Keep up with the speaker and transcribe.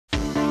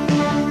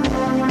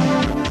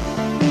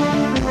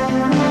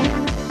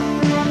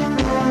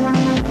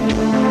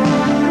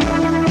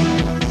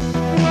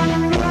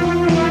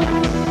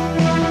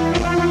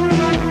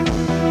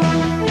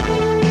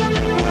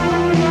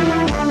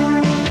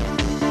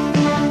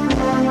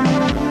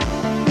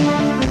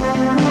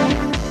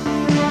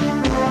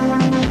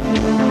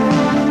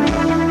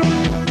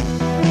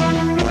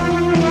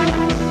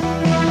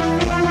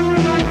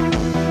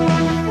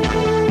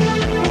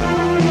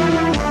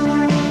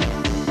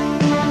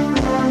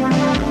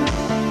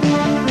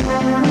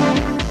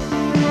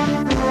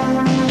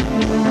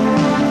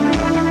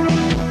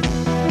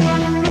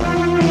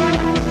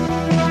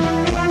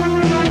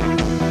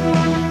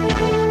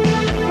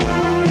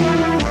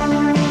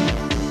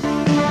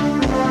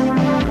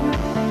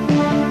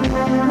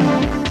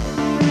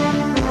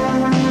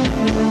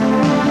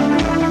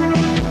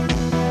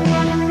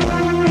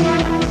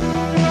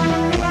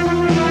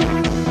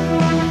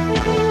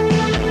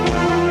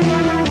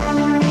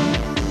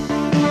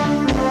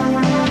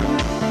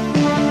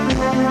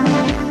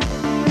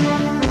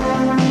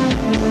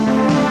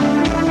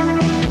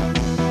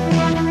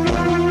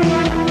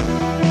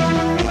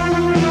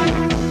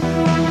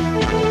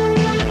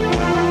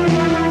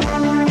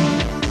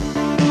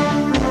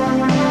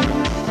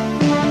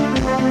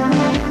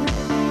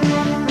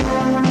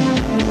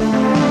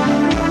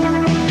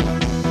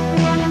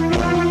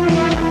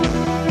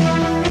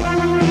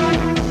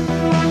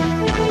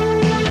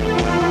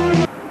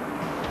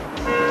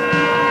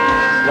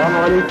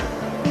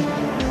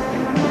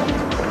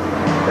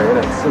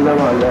yana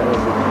sallama Allah ya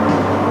zuci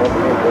ya fi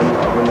yin wani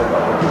abin da ba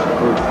a fi shi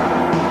ko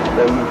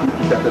dan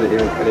fifita ta da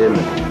irin karyar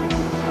nan.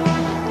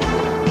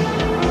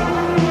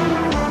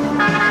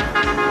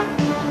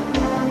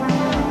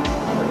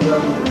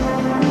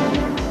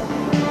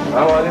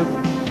 Assalamu alaikum.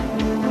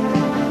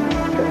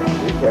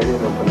 Ya kyare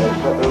nan fa na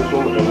sa ɗan so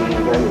mu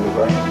ɗan gane ni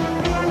ba.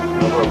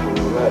 Na ba ku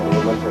za a ɗaya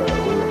masa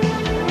abin nan.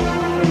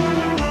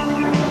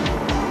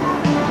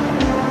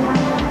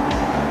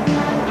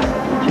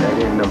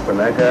 Kyare nan fa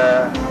na ga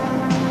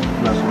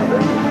na so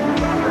ɗan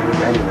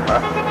gane ni ba.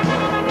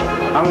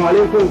 Assalamu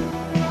alaikum.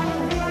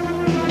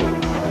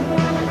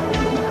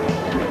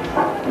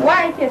 Wa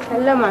yake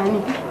sallama ne?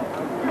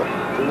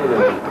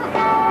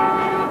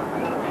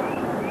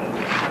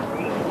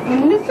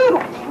 Nisiru,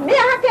 me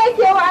haka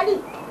yake wari?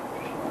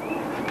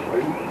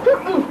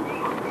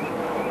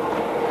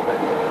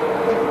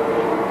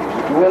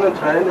 Wannan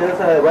tare ne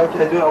yasa ya baki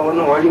a jira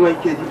wannan wari mai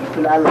ke ji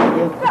bisu Allah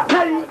ne.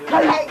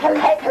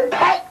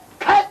 Kai!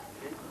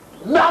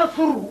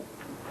 Nasiru!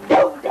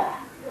 Dauda!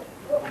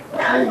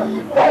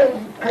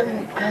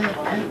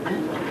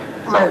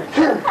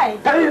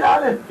 Kai na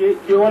ne!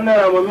 Ke wannan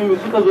ramamin mu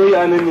suka zo yi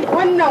a nan ne.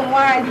 Wannan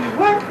wari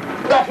ba?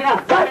 Gashi nan!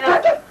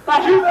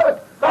 Gashi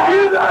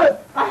nan!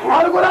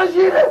 Algunan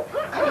shi ne!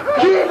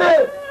 Shi ne!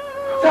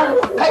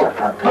 Kai!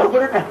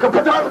 Bargunan nan! Ka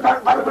fita!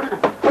 Bargunan nan!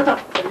 Fita!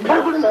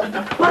 Bargunan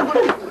nan!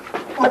 Bargunan nan!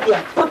 Matiya!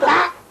 Fita!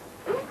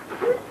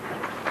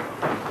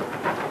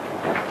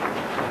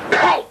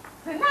 Kai!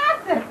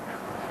 Sinasir!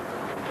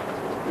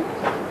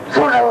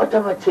 Suna wata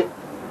mace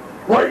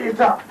wani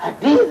ita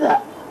Hadiza.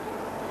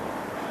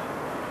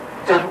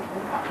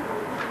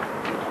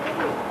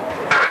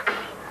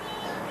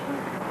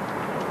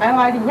 Ai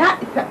wari ya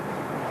isa.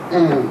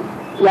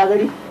 Ya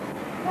gari?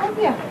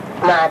 Lafiya.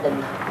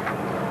 Madalla.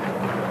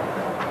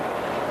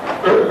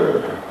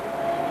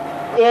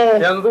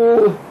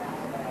 Yanzu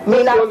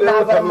Ni na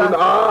bar ma.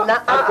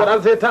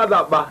 alkuran sai ta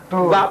zaɓa.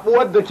 Zaɓi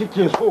wadda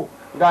kike so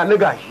ga ni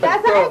gashi. Ya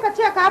sa ka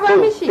ce ka bar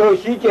mishi. To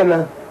shi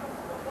kenan.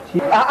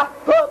 A'a,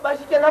 to ba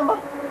shi kenan ba.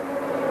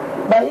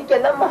 Ba shi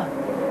kenan ba.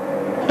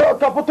 To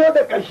ka fito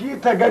da kashi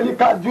ta gani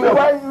ka juya.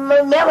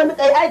 Me wani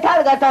kai ai ta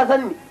riga ta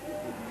san ni.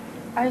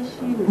 Ai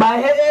shi ne.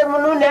 Ba he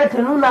mun nuna ta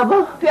nuna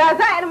ba. To ya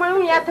za a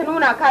yi ya ta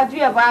nuna ka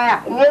juya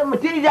baya. Ne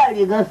mutum ya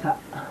rigarsa.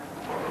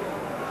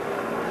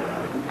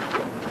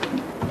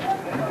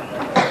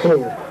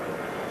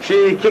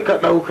 Shi kika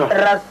ɗauka.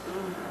 Ras.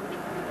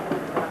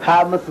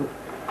 Ha musu.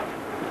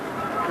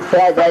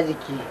 Sai a ja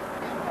jiki.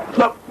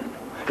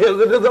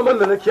 Yanzu da zaman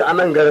da nake a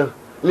nan garin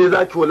ne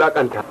za ki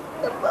wulakanta.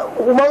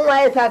 Kuma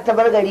waye sa ta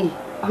bar gari.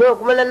 Ko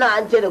kuma nan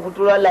an ce da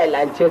kuturo Allah ya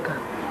lance ka.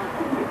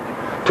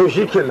 To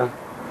shi kenan.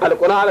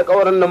 Alƙuna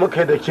alƙawarin da muka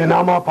yi da ke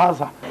na ma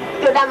fasa.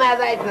 To dama ya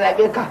za a yi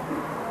tarabe ka.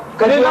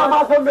 Ni na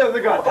ma san bai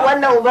ziga ta.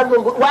 Wannan ubar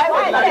zungu. Waye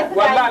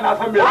Wallahi na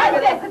san bai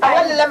ziga ta. a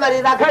wannan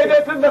lamari za ka Kai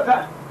dai tun da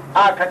ta.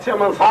 A ka ce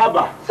man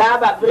saba.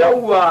 saba.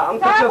 Yawwa an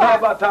ka ce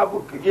saba ta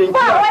yanki. Ba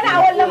wani a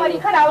wani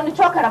lamari kana wani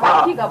cokara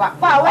ba ki gaba.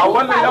 Ba wani. A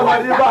wannan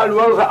lamari ba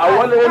ruwansa a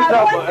wani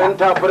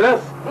interpress.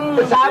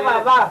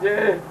 Saba ba.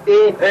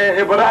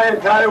 Ibrahim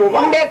Tayo ba.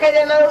 In dai ka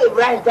je nan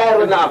Ibrahim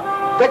Tayo na.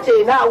 Ka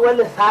ce na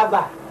wani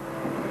saba.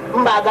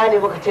 In ba gane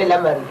ba ka ce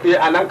lamari.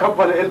 A nan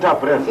kamfanin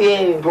interpress.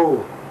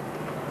 To.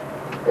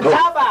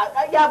 Saba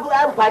ya fi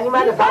amfani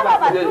ma da saba.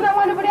 Ba sunan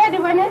wani biredi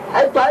ba ne?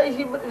 Ai to ai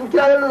shi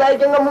kiranin za ki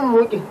ga mun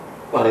muki.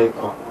 Ƙwarai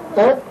ko.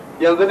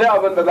 Yanzu dai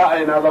abin da za a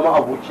yi na zama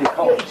aboki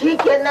kawai. Shi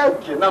kenan.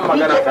 Kenan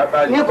magana ta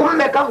tsari. Ni kuma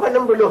mai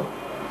kamfanin bulo.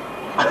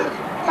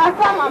 Ka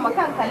sama ma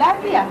kanka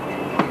lafiya.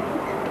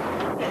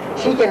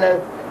 Shi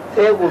kenan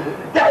sai gobe.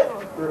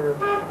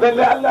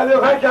 Lalle Allah zai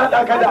sake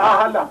haɗa ka da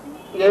ahala.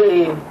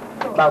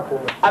 Ba ko.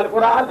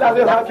 Alƙura Allah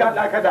zai sake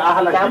haɗa ka da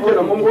ahala. Shi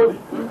kenan mun gode.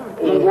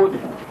 Mun gode.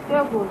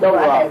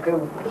 Yawwa.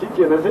 Shi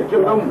kenan sai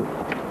kin mu.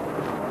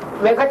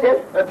 Me ka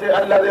ce? Ce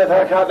Allah zai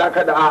sake haɗa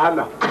ka da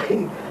ahala.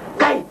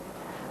 Kai,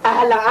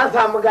 ahalan an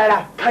samu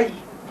gara. Kai.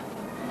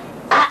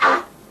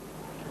 A'a,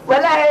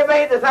 wallahi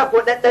bai da sa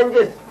ko ɗanɗan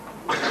jis.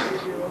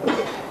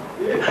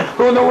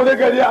 Sunan wani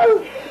gari a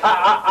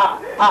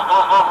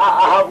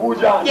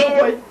Abuja.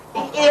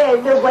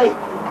 Dubai.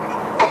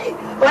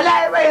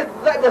 Wallahi bai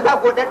da sa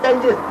ko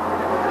ɗanɗan jis.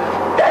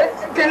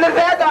 Tunda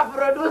sai ga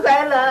producer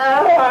yana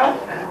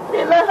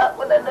ina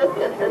haƙuna na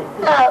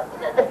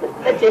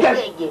ce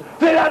shege.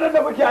 Sai ranar da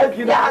muke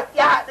aiki da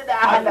ya haɗu da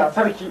ahalan.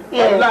 Sarki.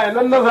 Wallahi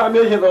nan na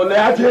same shi zaune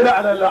ya ce da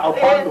alalla a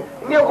kwano.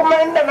 Ni kuma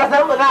inda na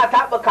san ba za a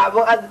taɓa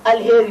kabin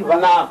alheri ba.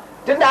 Na.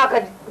 Tunda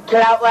aka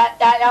kira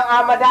ƴaƴan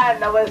amada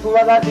na wai su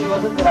ma za su yi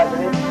wasu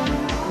tsirrai.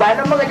 Ba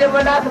nan muka je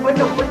ba na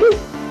asibitin kuɗi.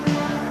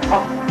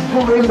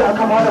 Kuma inda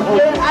aka ma da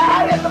Ai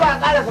har yanzu ba a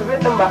ƙara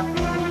asibitin ba.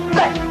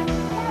 Kai,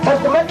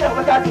 kasumantar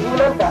ba ta ci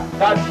sunanta.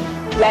 ta ci.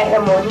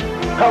 Lahemoni.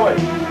 Kawai.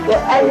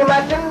 Ai ma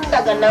tun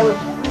daga nan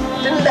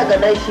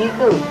shi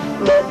ɗin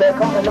mai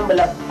kamfanin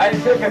bulan. Ai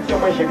sai ka ce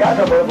mai shiga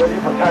da barbari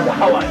fita da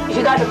hawaye.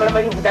 Shiga da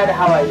marmari fita da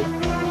hawaye.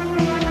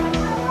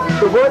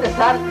 Shigo da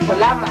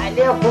salamu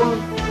alaikum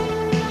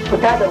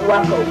fita da uwa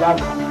ka uba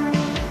ka.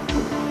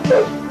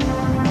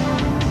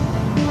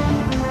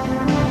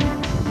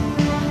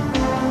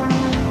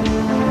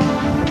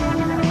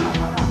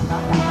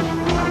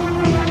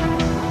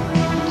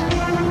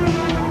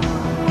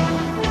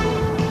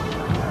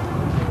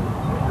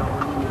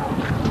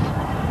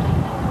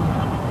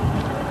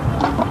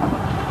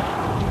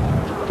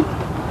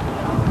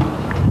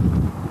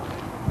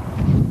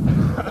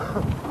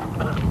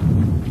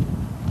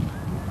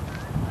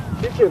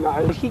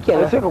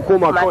 shikenan sai ka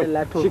koma kawai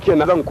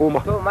shikenan zan koma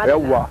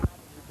yawwa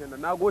shikenan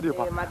nagode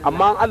fa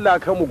amma Allah ya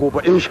kai mu gobe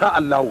insha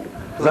Allah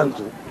zan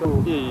zo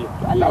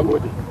Allah ya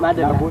gode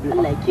madalla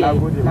Allah ya kiyaye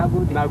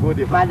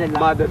nagode madalla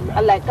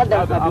Allah ya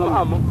kaddara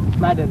ka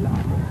madalla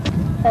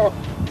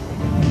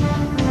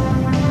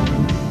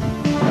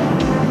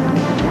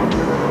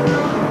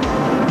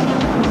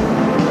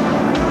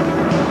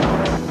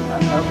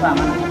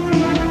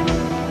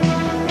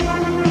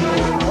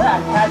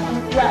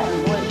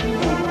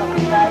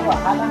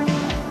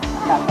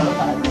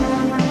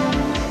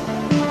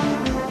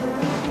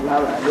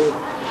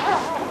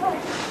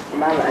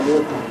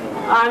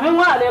Amin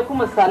wa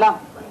alaikum salam.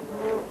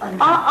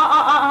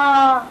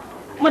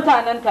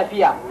 Mutanen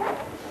tafiya.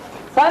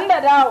 Sanda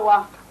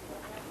dawowa.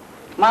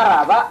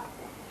 Maraba.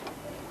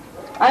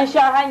 An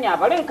sha hanya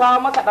bari in kawo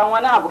maka dan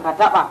wani abu ka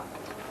taba.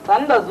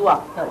 Sanda zuwa.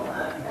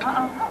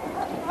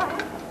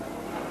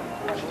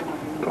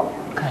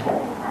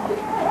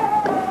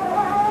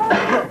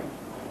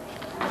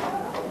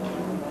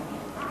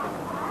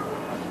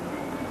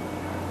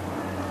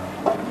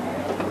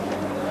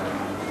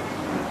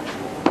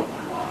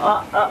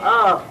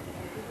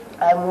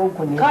 Ai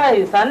muku ne.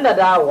 Kai sanda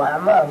dawowa.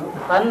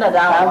 Sanda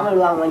dawowa. Samun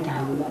ruwan wanke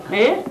hannu.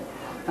 Eh?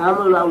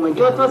 Samun ruwan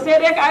wanke hannu. To sai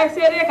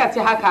dai ka ci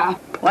haka.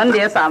 Wanda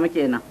ya samu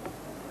kenan.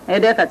 Sai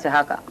dai ka ci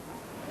haka.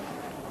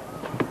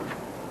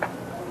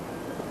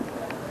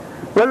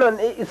 Wannan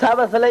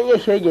sabon salon iya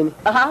shege ne.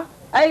 Aha,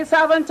 ai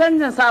sabon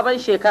canjin sabon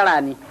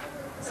shekara ne.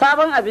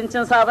 Sabon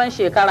abincin sabon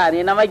shekara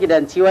ne na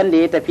magidanci wanda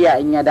ya tafiya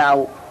in ya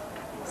dawo.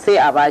 Sai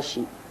a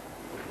bashi.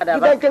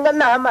 Idan kin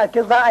ganna hamma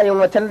kin san a yin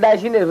watan da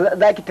shine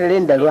zaki tare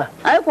da ruwa.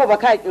 Ai ko ba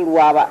ka ki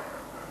ruwa ba.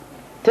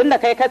 Tunda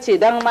kai kace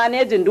dan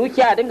manejin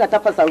dukiya dinga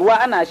tafasa ruwa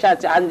ana sha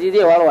ci an ji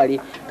zai warware.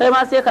 Kai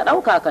ma sai ka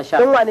dauka ka sha.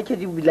 Kun wa nake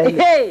ji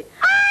billahi.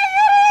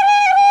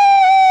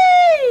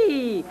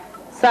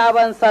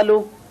 Sabon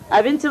salo.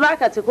 Abinci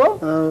zaka ci ko?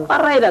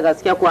 Kwarai da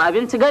gaske ko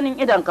abinci ganin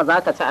idan ka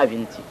zaka ci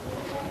abinci.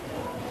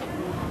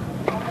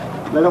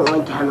 Bari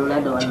wanke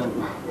hannuna da wannan.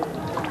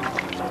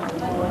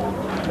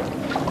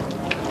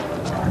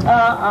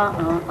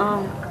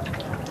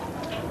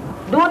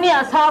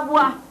 Duniya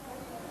sabuwa.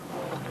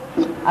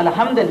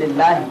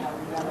 Alhamdulillah.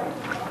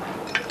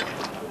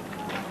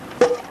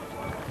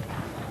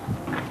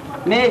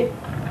 Me?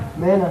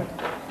 Mena.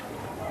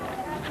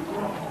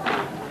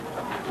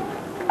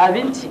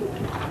 Abinci.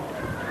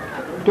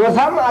 To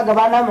samu a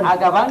gaba namun. A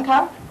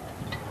gabanka?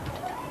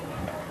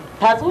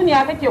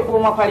 Tatsuniya kake ko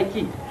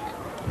mafarki?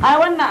 Ai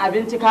wannan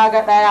abinci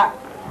kaga ɗaya,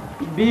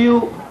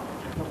 biyu,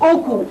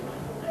 uku.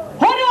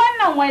 Hudu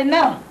wannan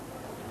wainar.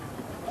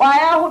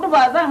 Kwaya hudu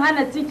ba zan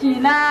hana ciki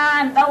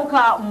na in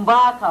ɗauka in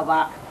baka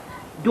ba.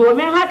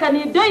 Domin haka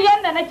ni duk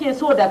yadda nake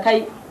so da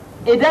kai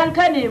idan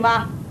ka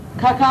nema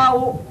ka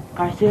kawo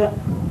kashe.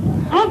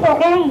 An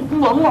kokarin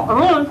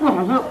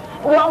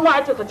uwa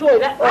ce ka ce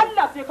idan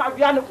Allah sai ka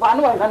biya ni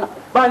kwani wannan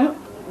ba ni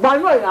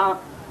wannan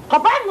ka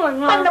ba ni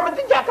wannan Ban da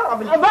mutunci akan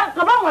abinci.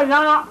 ka ba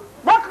wannan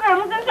ba ka da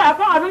mutunci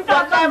akan abinci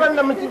Ban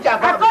da mutunci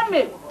akan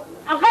abinci.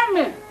 akan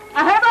me a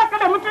haifa ka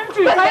da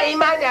mutunci Ban da kai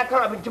imani akan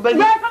abinci ba ne.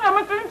 ya ka da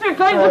mutunci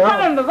kai duk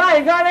faɗin da za a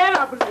yi gara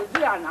yana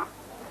birgijiya na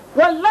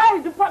wallahi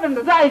duk faɗin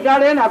da za a yi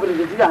gara yana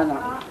birgijiya na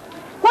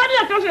ko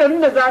da kashe ni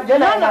da zafi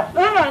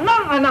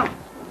nan a nan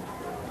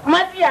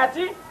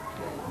matsiyaci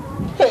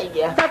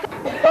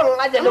Kan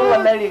ajalin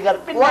wannan rigar.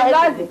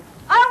 wallahi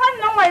ai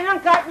wannan wainan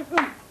ka fi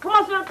kuma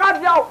sai ka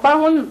biya ba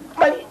wani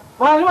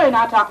ba ni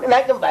waina ta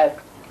Ina kin bayar.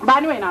 ba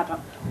ni waina ta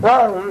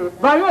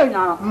ba ni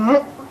waina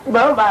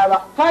Ban baya ba.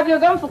 ka je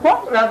gan su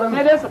ko Na gan su.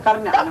 ne dai su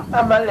karni a nan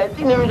Amma Allah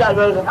tsine mi da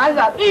zuwa.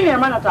 Allah tsine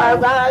mana tare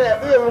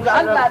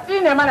Allah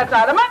tsine mana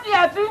tare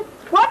matsiyaci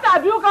wata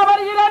biyu ka bar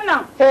gidan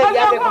nan ka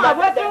je kuma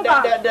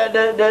abokinka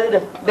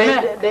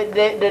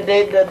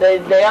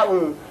da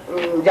ya'un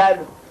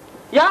jalo.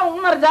 ya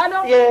Umar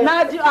Jalo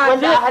na ji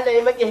Wanda a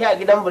halaye maki a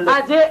gidan bulo.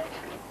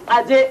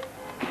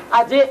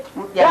 aje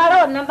yara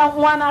wannan dan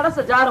uwa na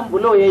rasa jarin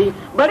bulo yayi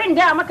bari in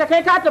gaya maka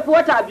kai ka tafi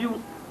wata biyu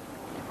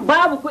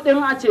babu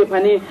kudin a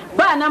cefane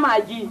ba na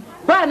magi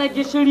ba na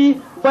gishiri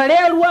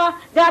bare ruwa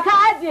da ka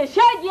ajiye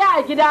shagiya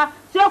a gida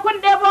sai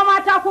kun ɗebo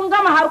mata kun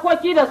gama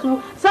harkoki da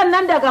su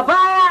sannan daga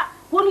baya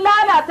kun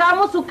lalata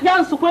musu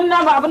kansu kun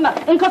na ba abin nan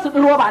in ka su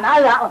ɗin roba na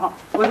Allah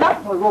wannan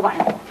roba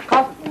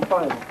ka su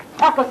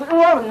haka su ɗin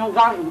roba nan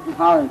ga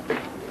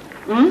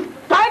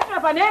kai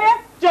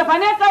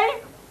cefane kai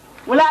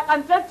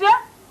wulaƙantacce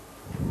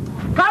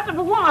ka tafi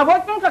gun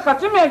abokinka ka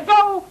ci mai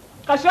kyau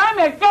ka sha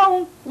mai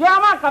kyau ya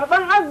ma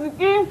karɓar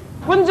arziki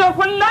kun je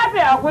kun lafe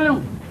a gurin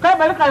kai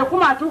bari ka yi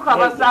kuma tuka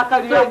ba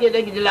sakariya. Ke da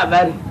gidi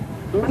labari.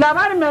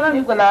 Labarin me ran?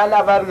 Ni kuna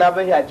labarin na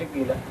bashi a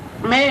ciki na.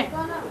 Me?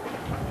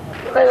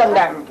 Kai zan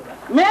ga miki.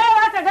 Me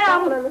ya ka gaya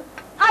mu?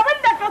 Abin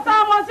da ka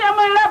samo sai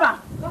mun raba.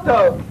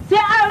 To. Sai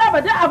an raba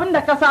duk abin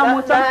da ka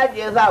samo can. Na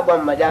ajiye sa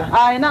gwammaja.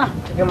 A ina?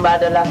 Cikin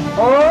badala.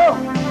 Oh,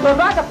 to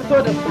za ka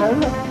fito da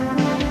su.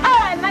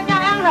 A nan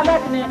ƴaƴan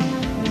halak ne.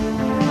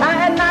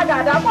 ƴaƴan na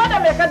gada ko da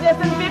mai kaje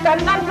sun fi kan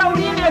nan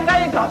tauri ne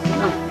kai ga su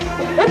nan.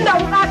 Inda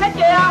wuka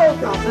kake yawo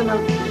ga su nan.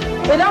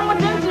 Idan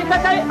mutunci ka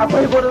kai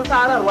akwai gurin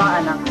tsararwa a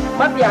nan.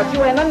 Mafiyaci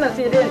wainan nan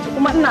sai dai ci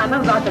kuma ina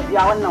nan za ta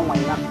biya wannan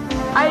wainan.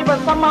 Ai ban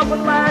san ma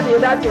gulma ya ne ya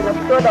dace na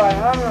fito da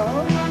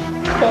wainan.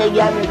 Kai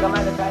ya mai kama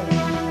da kai.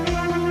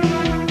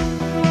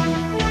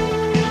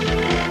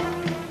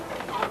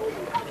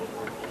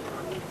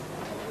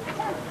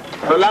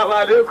 Salamu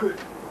alaikum.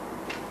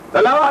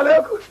 Salamu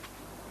alaikum.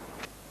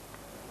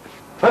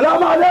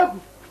 Salamu alaikum.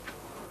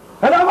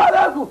 Salamu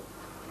alaikum.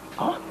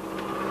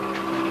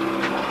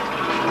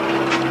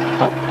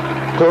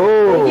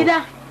 To.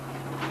 Gida.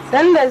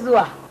 San da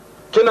zuwa.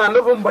 Kina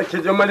nufin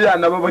baki ji murya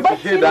na ba baki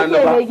shaida ni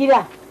ba.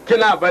 Gida.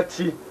 Kina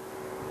bacci.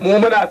 Mu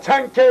muna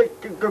can ke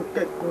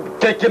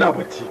kina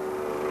bacci.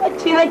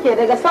 Bacci nake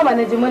daga sama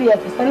na ji murya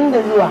ki san da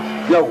zuwa.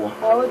 Yawwa.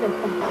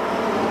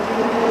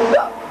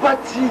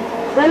 Bacci.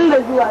 San da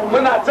zuwa.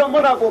 Muna can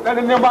muna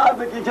kokarin neman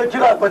arziki ke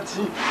kira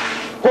bacci.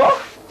 Ko?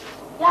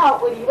 Ya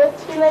haƙuri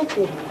bacci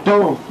nake.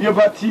 To, yi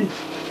bacci.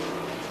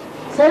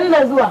 San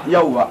da zuwa.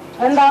 Yawwa.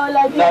 An dawo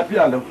lafiya.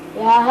 Lafiya lau.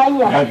 Ya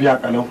hanya. Lafiya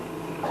kalau.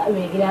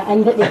 Mai gida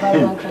an daɗe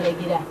bayan ka da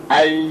gida.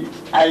 Ai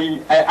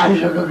an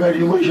shiga gari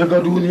mun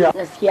shiga duniya.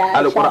 Gaskiya.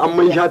 Alƙur'an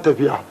mun sha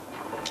tafiya.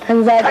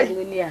 An zaga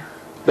duniya.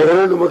 Daga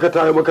nan da muka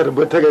tayi muka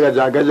tabbata ga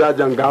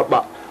jagajajen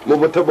gaba. Mu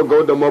bi ta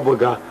buga da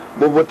mabuga.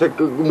 Mu bi ta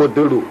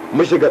muduru.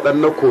 Mu shiga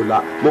dan na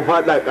kola. Mu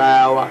fada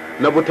kayawa.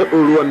 Na bi ta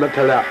ruwan na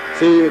tara.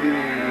 Sai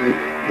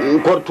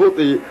kwarto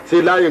tsaye.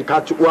 Sai layin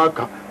kaci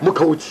uwaka.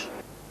 Muka wuce.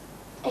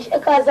 Ashe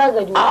ka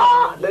zaga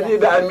duniya. Da ni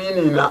da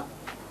amini na.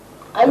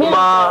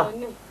 Kuma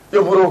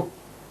Ibro.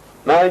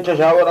 Na yanke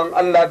shawaran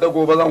Allah da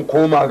gobe zan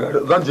koma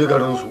zan je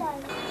garin su.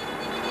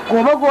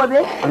 Gobe?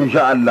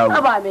 Insha Allah.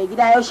 Aba mai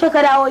gida yaushe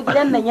ka dawo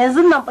gidan nan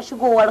yanzu nan fa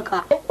shigowar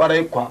ka.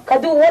 Kwarai kwa. Ka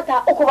duk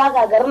wata uku ba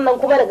ka garin nan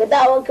kuma daga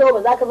dawon kai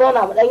ba za ka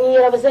zauna mu dan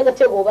yi ba sai ka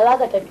ce gobe za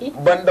ka tafi.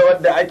 Banda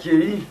wadda ake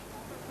yi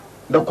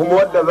da kuma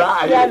wadda za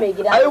a yi.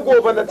 Ai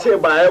gobe na ce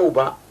ba yau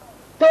ba.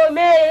 To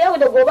me yau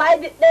da gobe ai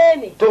duk ɗaya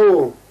ne.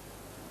 To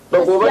da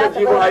gobe da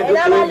jibo ai duk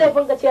ɗaya ne. Ina ma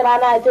laifin ka ce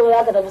rana ya ce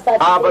za ka tafi sati.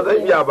 A ba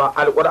zan iya ba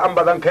alƙur'an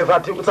ba zan kai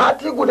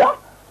sati guda.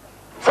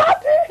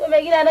 Sati. To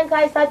mai gida dan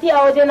kai sati a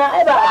waje na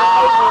ai ba a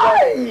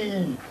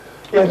aiki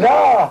ba.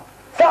 Ina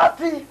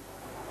sati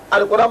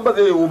alƙur'an ba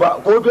zai yiwu ba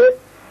gobe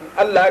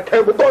Allah ya kai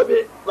mu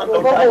gobe zan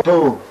dauka.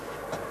 To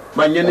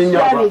ban yi ninya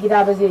ba. Mai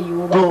gida ba zai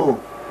yiwu ba. To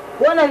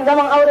wannan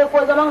zaman aure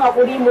ko zaman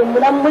hakuri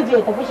mummunan miji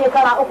ya tafi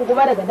shekara uku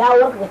kuma daga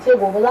dawowar ka ce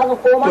gobe za ka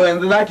koma. To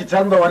yanzu zaki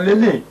canza wannan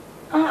ne?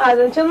 A'a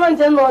zancen man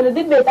canza wani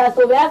duk bai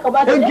taso ba ya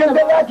kamata. In kin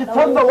ga zaki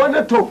canza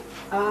wani to.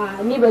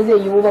 A'a ni ba zai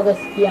yiwu ba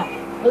gaskiya.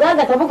 Ba za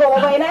ka tafi gobe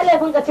ba ina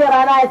laifin ka ce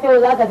rana ya ce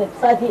za ka tafi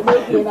sati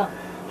ɗaya kenan.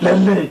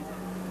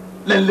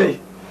 Lalle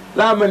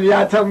zamani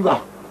ya canza.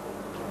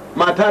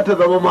 Mata ta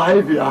zama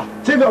mahaifiya.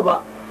 Ci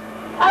gaba.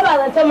 A ba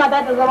zancen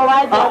mata ta zama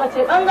mahaifiya ba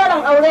ce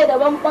bangaren aure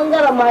daban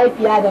bangaren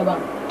mahaifiya daban.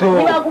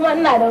 Ni ba kuma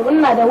ina da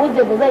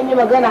hujjar da zan yi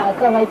magana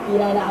akan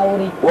haifina na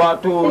aure.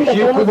 Wato shi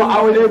kuma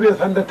aure bai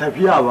san da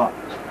tafiya ba.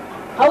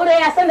 Aure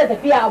ya san da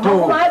tafiya amma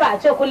kuma ai ba a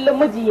ce kullum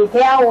miji ya ta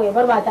yawo ya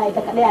bar mata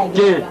ita kadai a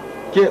gida ba.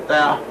 Ke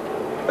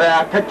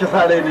tsaya kar ki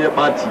sa rai ne ya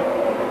ɓaci.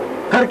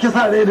 Kar ki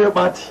sa rai ne ya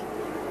ɓaci.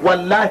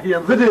 Wallahi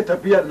yanzu ne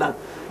tafiyar nan.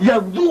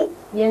 Yanzu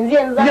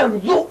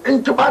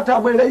in ki bata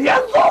mai rai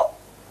yanzu.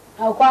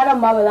 A kwanan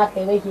ma ba za ka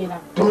yi ba kenan.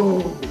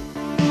 To.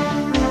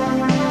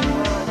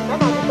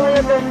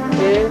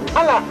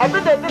 Allah,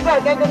 every day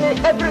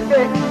every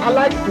day I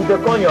like to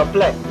become your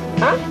flesh.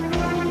 Huh?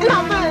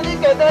 I'm not really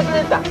get that.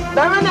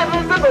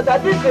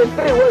 This is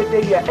 3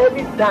 ways here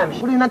every time.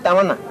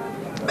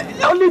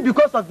 Only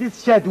because of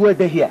this shed where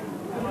they here.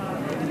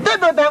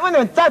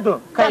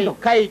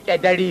 Kai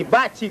kedari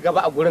ba ci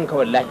gaba a gurin ka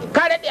wallahi.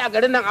 Ka dade a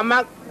garin nan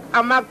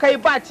amma kai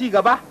ba ci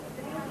gaba.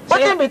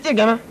 Watan bai ci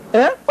gaba?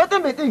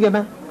 Watan bai ci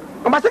gaba?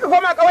 Amma suka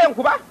koma kauyen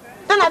ku ba?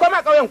 Tana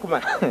koma kauyen ku ma.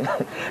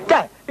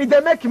 Kai, it dey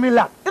make me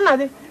laugh. Tana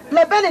ne.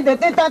 Le bene de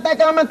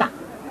ta mata.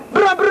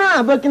 Bro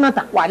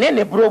abokinata. Wane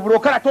ne bro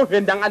kana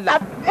tofen dan Allah.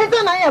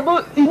 Ita na ya bo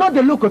you know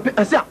the look of it.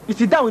 You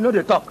sit down we know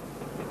the talk.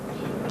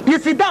 You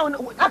sit down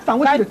ask am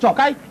what the talk.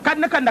 Kai kan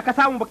da ka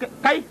samu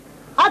kai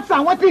ask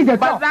am what the talk.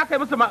 Ba za ka yi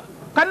musu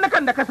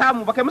kan da ka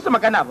samu ba kai musu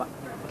magana ba.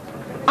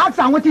 Ask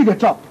am what the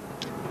talk.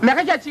 Me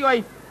kake ci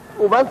wai?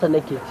 Ubansa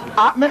nake ci.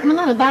 A me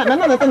na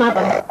tana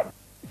fara.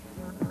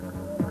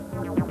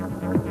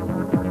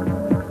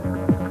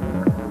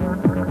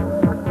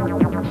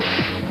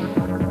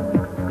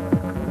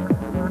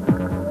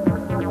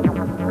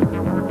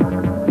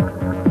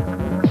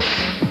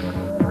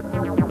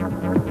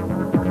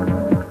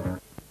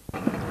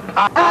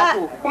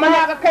 Kuma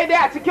na ga kai dai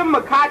a cikin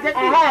mu ka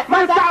daɗe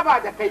man saba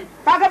da kai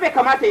kaga bai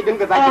kamata ya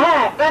dinga zaki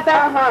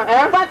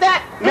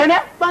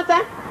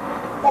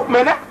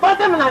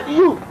Fata mana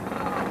you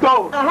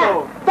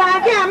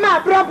ta ke ma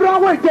bro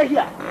wai ke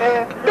hiya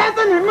ta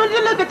sani mun ji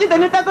lokaci da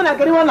ni ta sani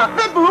gari wannan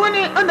babu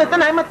wani wanda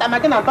tana yi mata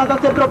magana ta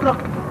sai bro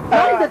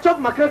now they chop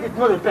my credit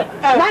no repair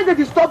now they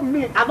disturb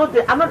me I'm not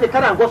the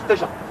carry and go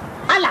station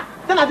ala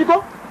tana ji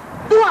ko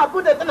do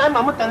abu da tana yi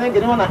mutane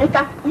gari wannan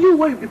ita you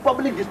will be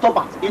public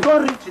disturbance you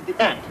don't reach the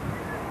end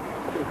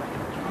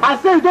I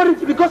say you don't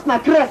reach because na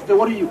crest they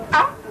worry you.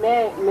 Ah?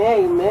 Me.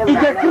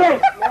 It's a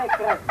crest.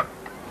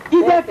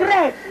 It's a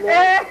crest.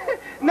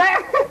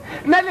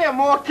 Na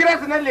lemo,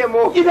 crest na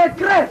lemo. It's a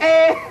crest.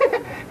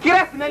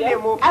 Crest na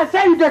lemo. I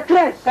say you the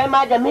crest. Kai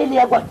ma da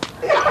miliya gwa.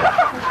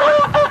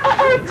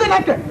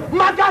 Tsinake.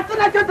 Maka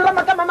tsinake dala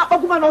maka mama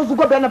oguma na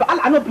uzugo be na ba.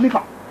 I no believe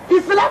her. He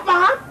slap her,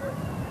 huh?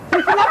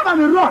 He slap her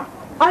and run.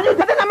 And you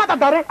tell mata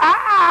Tare?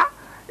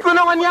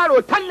 Kuna wani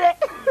yaro talle.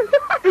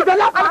 It's a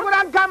lap.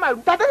 Alquran kama.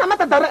 Tadena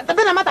mata Tare.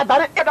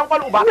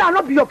 Me I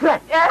not be your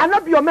friend. I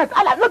not be your mate.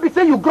 I not be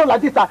saying you grow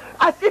like this.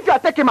 As if you are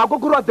taking my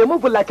gogoro, they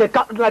move like a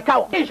cow. I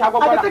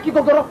take you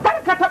gogoro.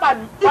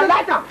 Katabani. You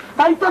like them?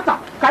 Can you touch her?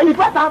 Can you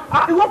touch her?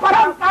 You won't fight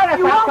her.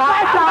 You won't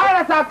fight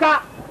her.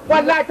 Saraka.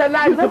 Wallahi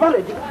tallahi. You never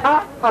ready.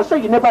 I say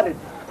you never ready.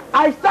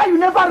 I say you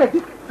never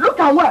ready. Look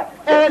at where.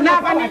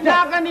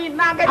 Nagani.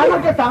 I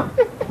don't get her.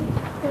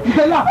 You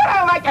say laugh.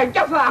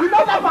 You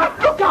know that man.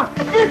 Look at.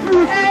 If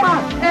you see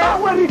man,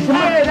 where is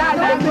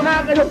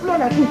man? The flow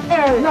like this.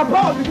 Now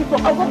power to this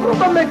one. I go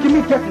don't make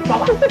me get it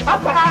power.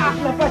 After I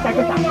fight, I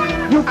get her.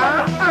 You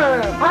fight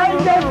her. I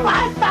dey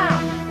fight her.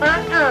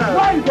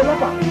 Why is the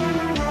lover?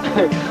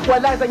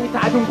 Wallahi zan yi ta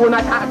adin gona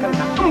ta akan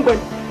ka. In ban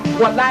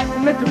wallahi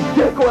na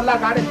tafi ka wallahi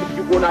ka da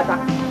tafi gona ta.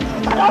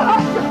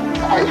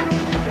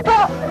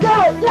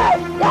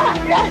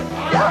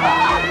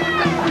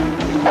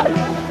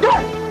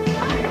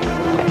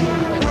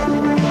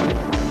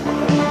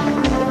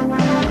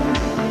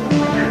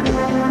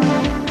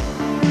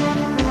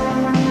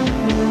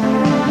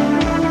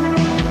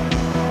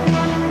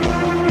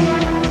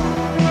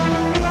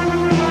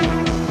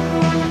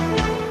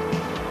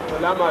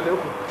 Salamu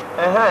alaikum.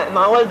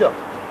 Na well done.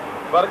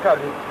 Barka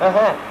ne.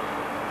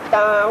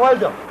 Well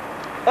done.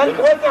 And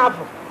what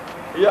happened?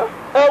 Iya.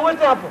 What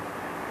happened?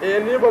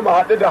 Ni ba mu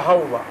haɗu da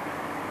hau ba.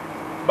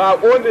 Ba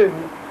ƙone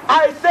ni.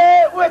 I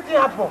say what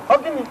happened?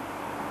 Ogini.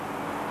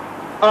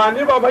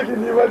 Ni ba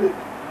magini ba ne.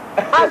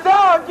 I say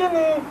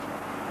Ogini.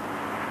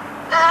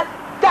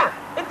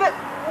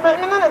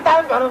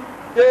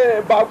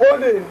 Ba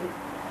ƙone ni.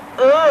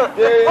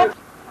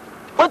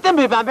 What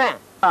be Baba?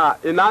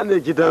 Ina ne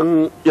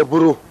gidan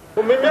Ibro.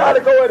 Mun yi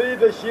alkawari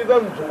da shi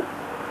zan zo.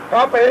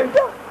 Ka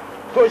fahimta?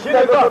 To shi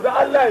ne da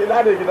Allah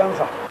ina ne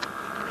gidansa.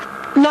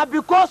 Now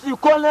because you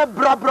call him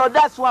bro,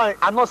 that's why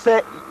I not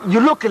say you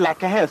look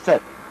like a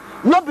himself.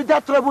 Not be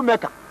that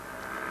troublemaker.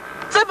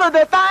 See by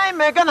the time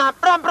making a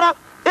bro.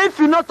 If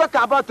you not talk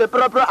about a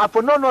bro, I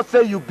for not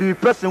say you be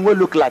person will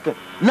look like it.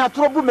 Now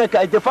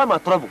troublemaker is the farmer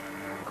trouble.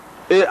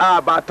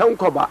 Ba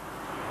tanko ba.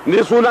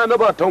 Ni suna na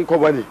ba tanko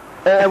ba ne.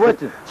 What?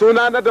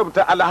 Suna na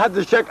Dr.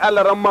 Alhaji Sheikh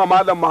Alaramma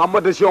Malam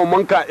Muhammad Shehu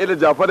Manka Ila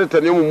Jafar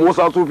Tanimu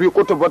Musa Sufi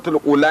Kutubatul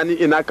Qulani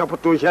ina ka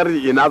fito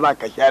sharri ina za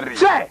ka sharri.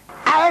 Say,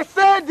 I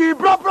said the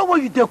bro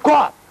what you dey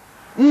call.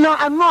 No,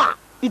 I know.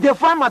 If they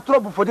find my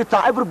trouble for the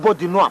time,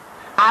 everybody know.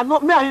 I know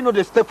me and you know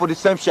they stay for the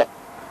same shit.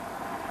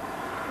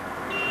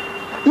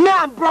 Me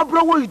and bro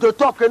what you dey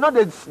talk, you know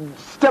they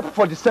step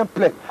for the same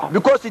place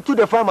because it too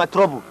they find my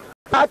trouble.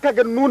 Aka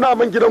ga nuna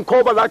min gidan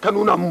ko ba za ka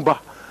nuna min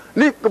ba.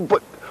 Ni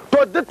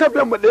to duk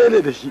tafiyan mu ɗaya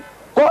ne da shi.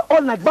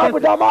 All like the same. Babu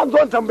dama an zo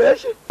tambaye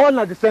shi. All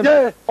like the same.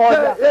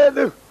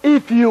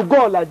 If you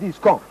go like this,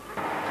 come.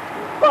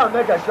 Come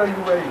make I show you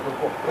where you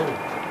go.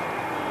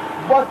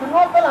 But you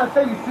not tell and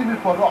say you see me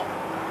for wrong.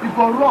 You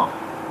go wrong.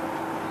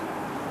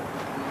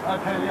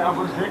 Aka yi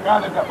abin sai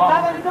ƙara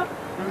taɓa.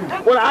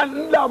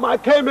 Ƙur'an da ma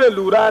kai mai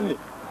lura ne.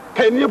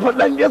 Kai ni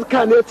faɗan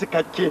iska ne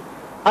cikakke.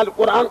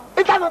 Alƙur'an.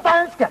 Ita na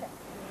ta iska.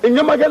 In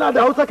yi magana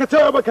da Hausa ka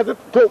cewa baka ji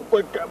to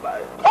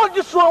all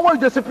this one wey you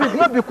dey speak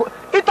no be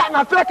it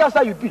na fake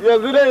answer you be.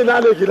 Yanzu dai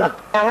ina ne gida.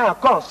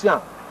 Come see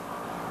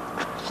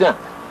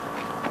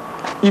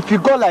if you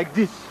go like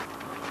this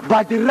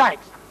by the right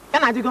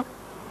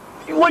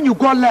when you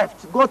go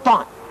left go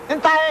turn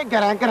entire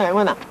gara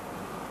wana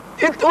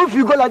if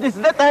you go like this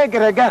that time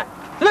gara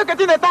look at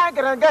the time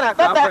gara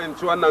na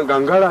fahimci wannan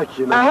gangara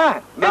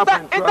kenan. Na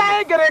fahimci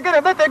entire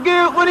gara that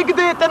again wani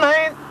gida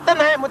tanayin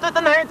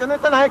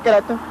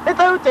karatu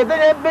ita wuce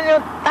da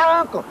billion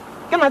tanko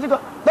kana ji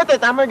that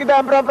is am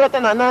gida bra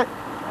tanana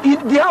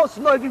the house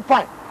not even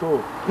fine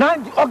to now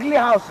the ugly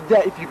house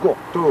there if you go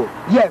to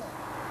yes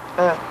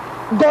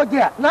go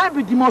there now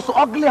be the most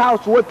ugly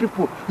house where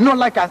people not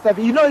like ourselves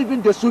you know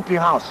even the sweeping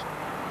house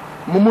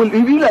mumul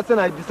if you listen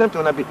I the same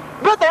to na be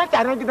better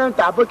enter gida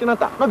ta abokina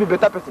ta no be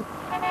better person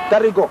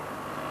there you go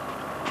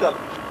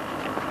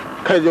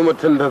kai ji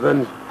mutun da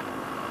zani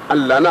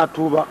Allah na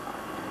tuba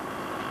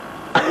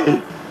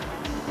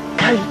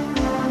kai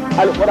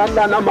alquran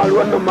da na mal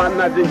wannan ma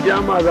ina jin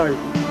kiyama zai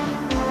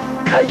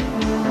kai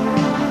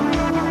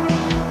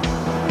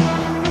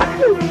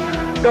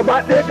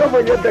gaba ɗaya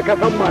gaban yadda ka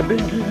san ma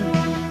dingi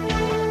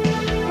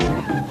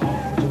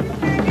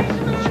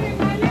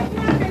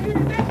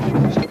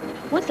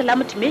wai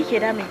Salamatu me yake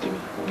damun ki ne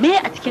me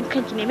a cikin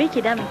kanki ne me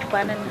yake damun ki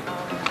kwanan nan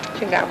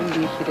kin ga abin da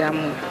yake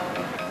damu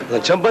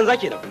zancen banza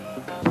kenan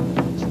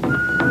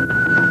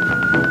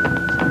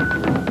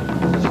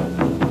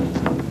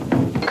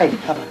kai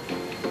haba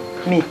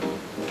me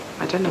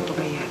a janna to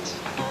gayyaci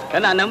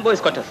kana nan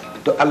boys quarters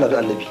don Allah da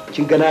Annabi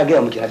kin ga na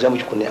gaya miki na ja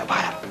miki kunne a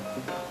baya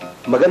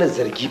maganar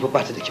zargi fa ba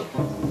ta da kyau.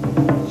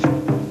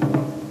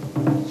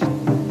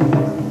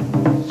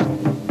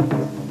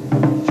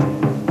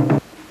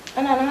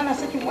 Ana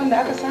sakin wanda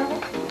aka samu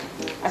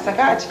a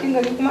saka a cikin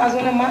gari kuma a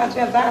zo nan ma a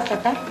za a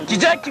saka. Ki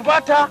je ki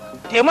bata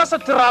ta masa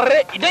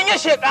turare idan ya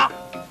sheka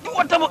duk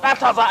wata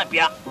bukata za a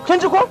biya. Kin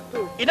ji ko?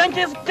 Idan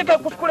kika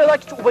kuskure za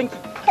ki ci ubanki.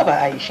 Ba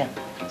Aisha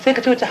sai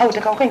ka ce wata hau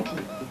ta kawo kanki.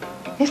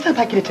 Me yasa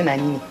baki da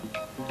tunani ne?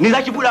 Ni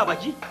za ki buɗa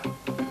baki?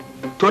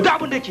 To da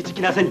abin da yake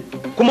ciki na sani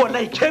kuma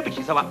wallahi ke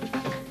biki sa ba.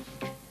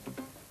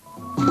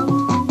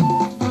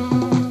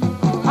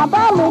 A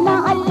bamu na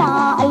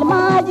Allah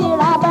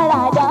almajira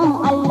baradan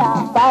Allah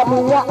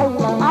babu ya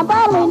Allah. A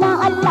bamu na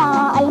Allah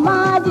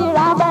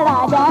almajira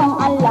baradan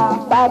Allah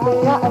babu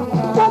ya Allah.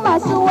 Ko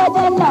masu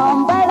wajen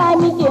nan bara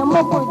muke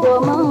muku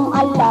domin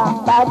Allah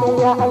babu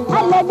ya Allah.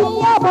 Allah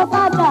biya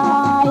bukata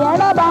ya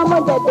raba mu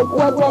da duk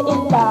wata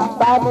illa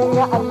babu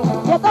ya Allah.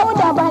 Ya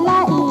kauda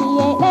bala'i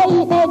ya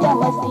ɗai da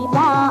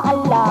masifa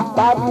Allah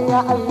babu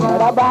ya Allah.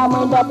 Raba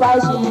mu da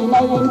fashi na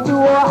yin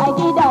tuwo a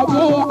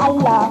gidaje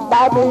Allah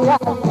babu ya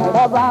Allah.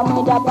 Raba mu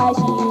da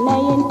fashi na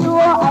yin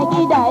tuwo a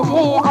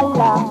gidaje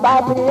Allah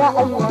babu ya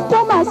Allah. Ko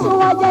masu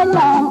wajen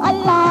nan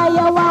Allah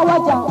ya wa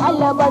wajen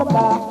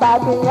albarka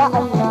babu ya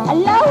Allah.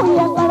 Allahu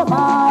ya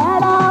karba ya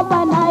raba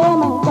na ya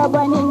ninka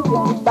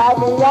baninkin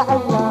babu ya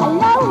Allah.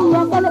 Allahu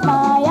ya karba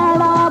ya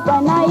raba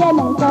na ya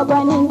ninka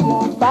baninkin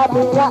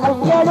babu ya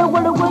Allah. Ya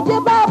rugurguji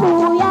babu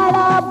ya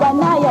raba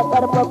na ya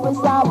karfafa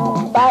samu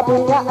babu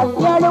ya Allah.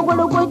 Ya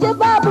rugurguji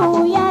babu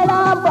ya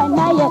raba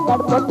na ya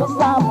karfafa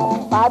samu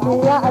babu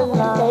ya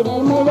Allah.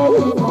 Karimu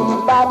rahimu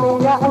babu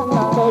ya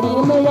Allah.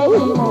 Karimu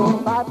rahimu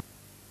babu.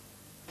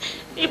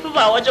 Ifi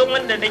ba wajen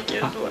wanda nake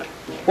zuwa.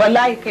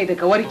 Wallahi kai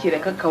daga warke da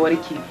kakka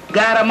warke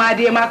gara ma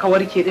dai ma ka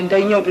warke din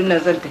dan yau din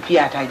nan zan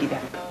tafiya ta gida.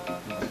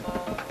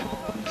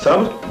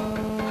 Sam?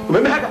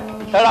 Me haka?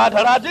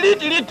 Tara tiri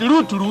tiri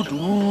turu turu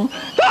turu.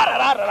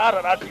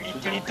 Tara tiri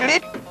tiri tiri.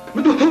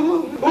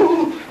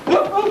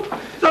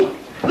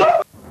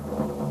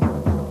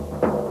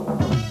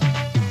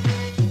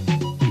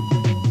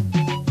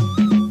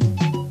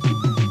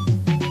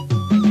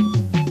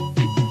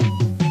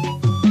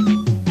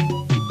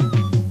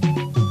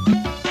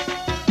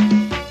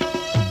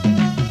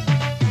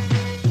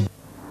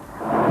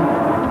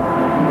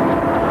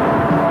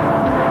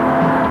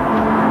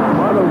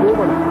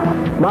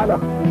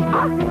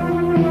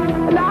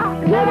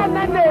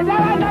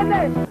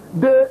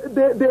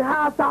 Da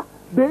Hausa,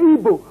 da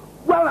Igbo,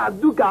 wala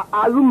duka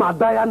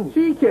alumadayani.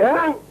 Suke.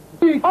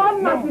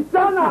 Wannan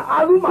bisana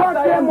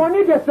alumadayani.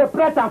 Money dey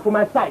separate am for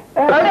my side.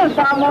 Bari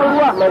samu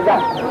ruwa mai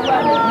gas.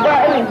 Ba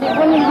irin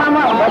wani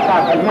hama ba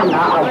takalmin na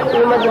abu.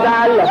 Kuma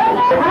da Allah.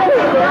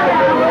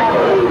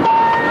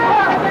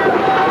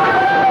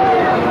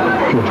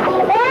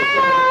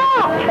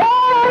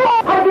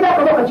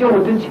 Lokacin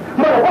mutunci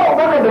mara ko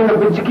ba da wani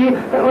bincike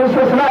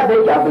suna da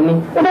yake abu ne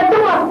idan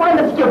duk masu kwan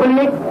da suke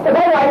binne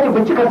idan wa yake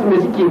bincika su me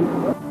suke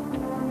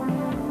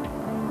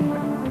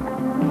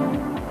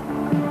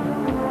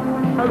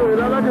Halo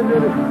ina za ka je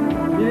ne?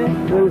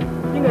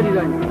 Kin gari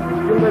da ni.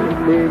 Kin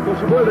gari? To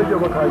shigo da ke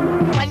maka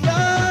yi.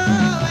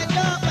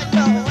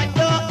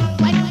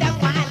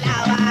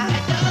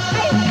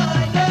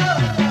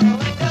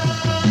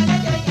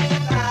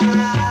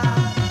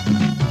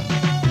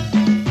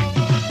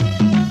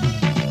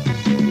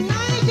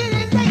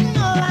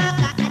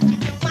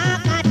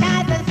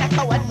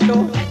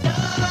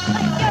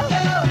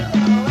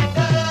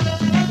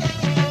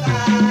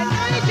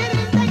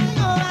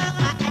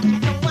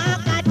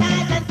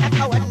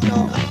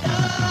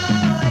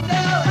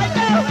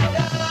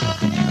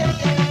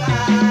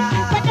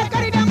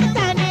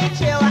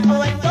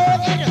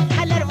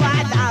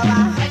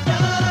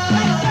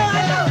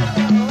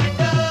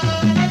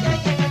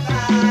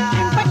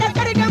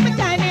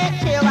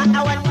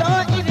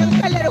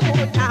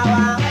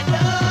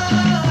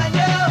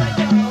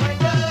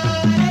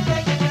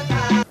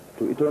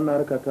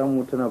 harka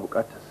tamu tana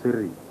buƙatar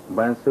sirri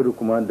bayan sirri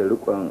kuma da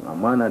riƙon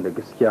amana da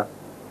gaskiya.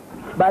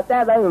 Ba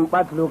tsaya za mu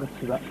ɓata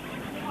lokaci ba,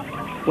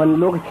 wani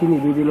lokaci ne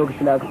daidai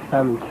lokacin da aka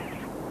samu.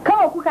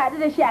 Kawai kuka haɗu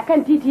da shi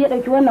akan titi ya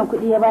ɗauki wannan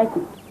kuɗi ya baki.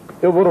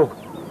 Ibro.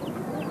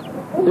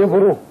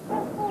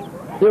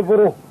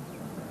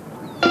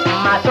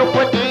 Masu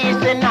kuɗi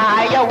suna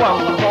yawan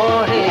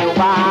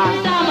morewa.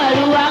 Sama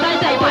ruwa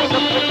mata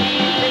kuɗi.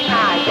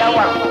 Suna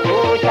yawan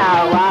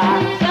hutawa.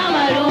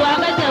 Sama ruwa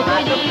mata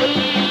kuɗi.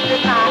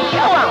 Suna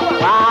yawan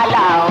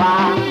walawa.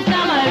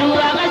 Sama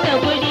ruwa mata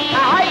kuɗi.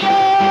 Aye,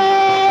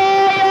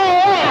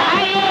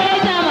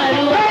 sama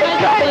ruwa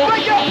mata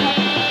kuɗi.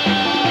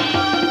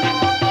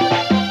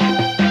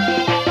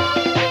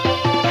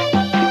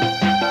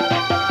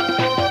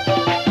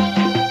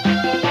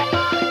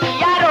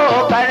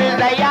 yaro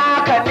barza ya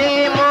ka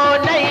nemo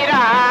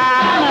naira.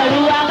 Sama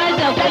ruwa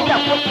mata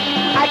kuɗi.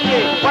 Ake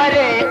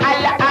kware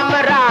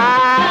al'amura.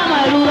 Sama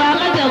ruwa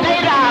mata kuɗi.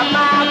 Naira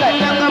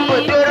maganin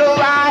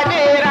budurwa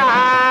naira.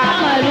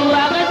 Sama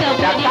ruwa mata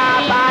Da kuɗi. ka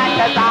ba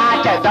ta za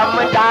ta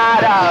zama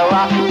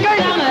tarawa.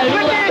 Sama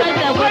ruwa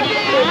mata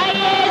kuɗi.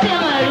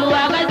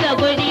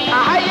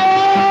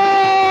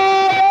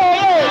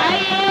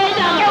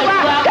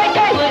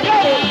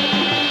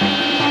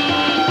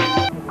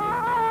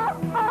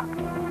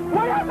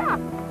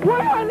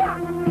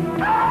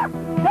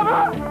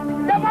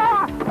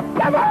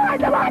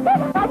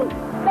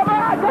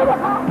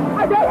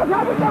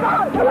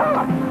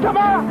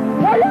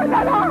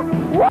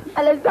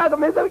 Alhaji ta ga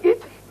mai sauki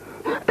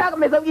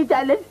ce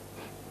Alhaji.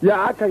 Ya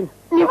aka yi?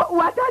 Ni ba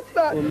uwa ta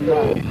ce.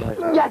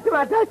 Ya ci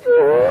mata ce.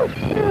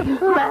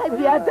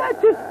 Mahaifiya ta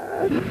ce.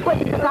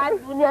 Wata ta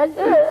duniya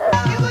ce.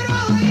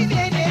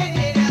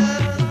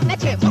 Na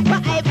ce babba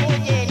ai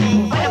buje ne.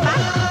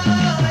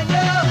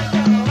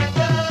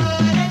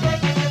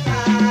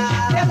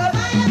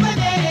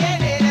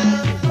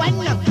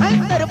 Wannan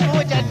hanzar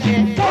bujan ne.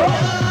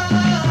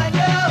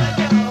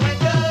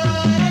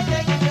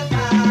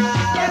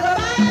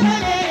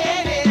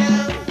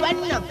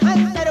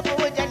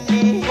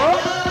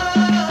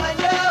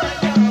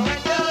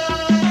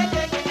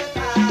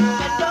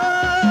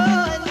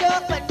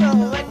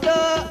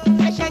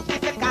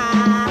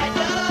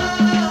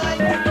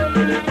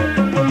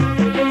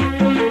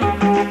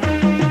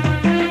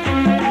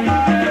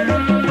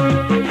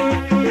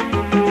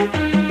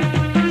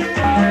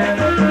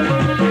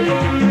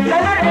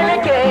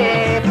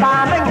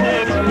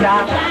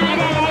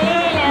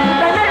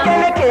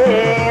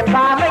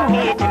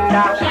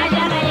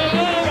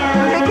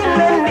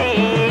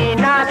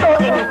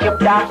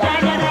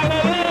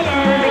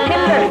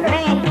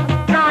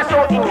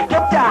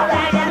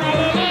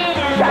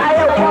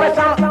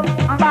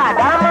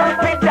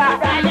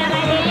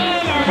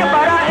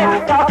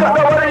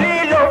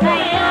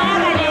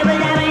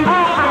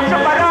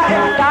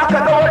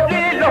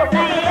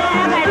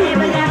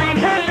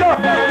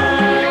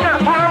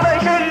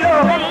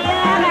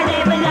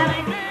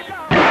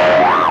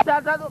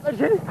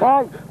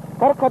 Kai,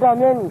 karka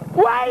dame ni.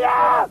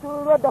 Waya!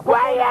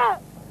 Waya!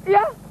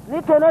 Ya!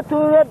 Ni to na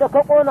turo da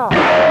ka kona.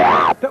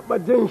 Taɓa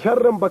jin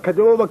sharrin baka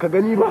jawo baka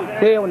gani ba.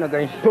 Sai yau na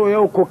gan shi. To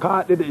yau ko ka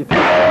haɗu da ita.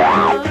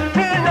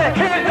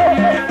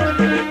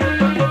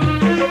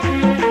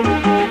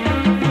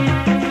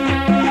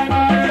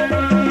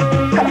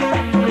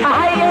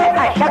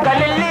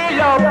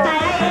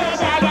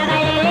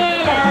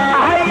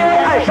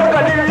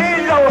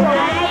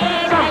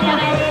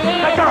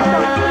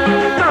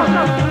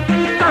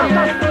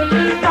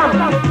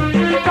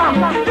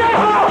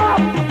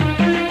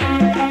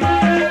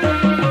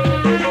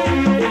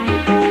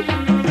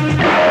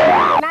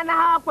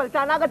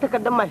 Na ga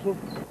takardar mashin.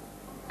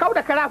 Kau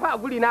da karafa a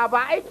guri na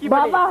ba aiki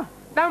ba ne. Baba.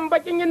 Dan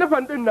bakin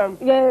yunifan din nan.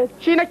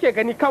 Shi nake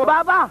gani kawai.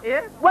 Baba.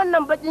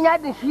 Wannan bakin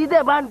yadin shi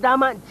zai bani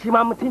dama in ci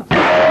ma mutunci.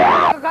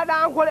 Ka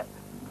da an kore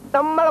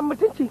dan mara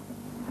mutunci.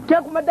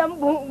 Ke kuma dan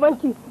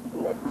banki.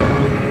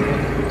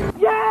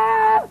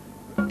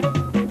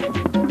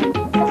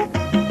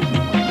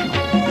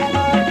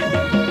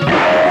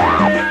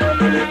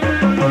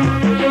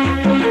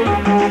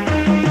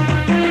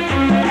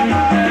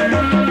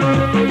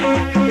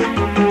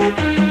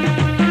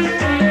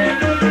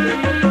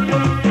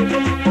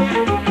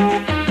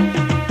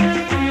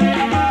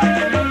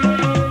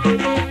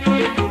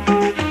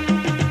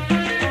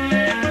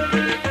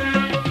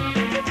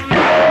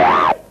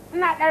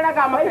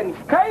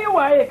 Kai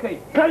waye kai?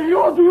 Can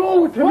you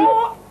do with me?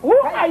 Who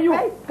are you?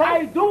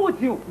 I do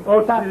with you.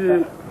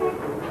 Okay.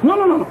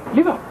 No.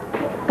 Leave up.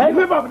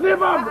 Leave up.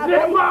 Leave out.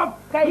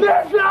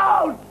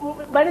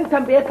 Barin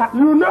tambaye ka.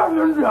 You know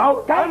leave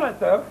out. Kai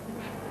myself.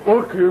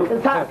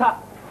 Okay. Sa.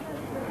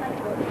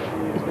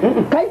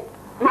 Kai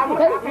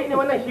ne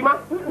wannan shi ma?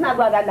 Ina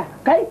zuwa da Allah.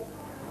 Kai.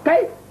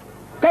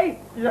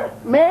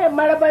 Me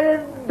marabar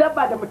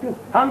dabba da mutum?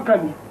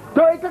 Hankali.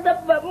 To ita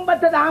dabba in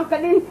bata da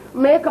hankali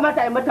me ya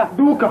kamata a yi mata?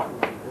 Duka.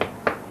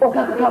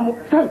 Oka ka kamo.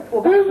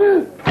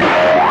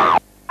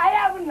 Ayi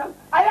abin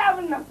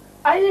nan.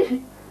 Ayi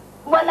shi.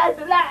 Wallahi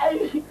da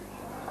ayi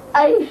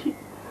shi.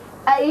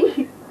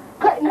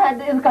 Kai ina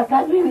da iska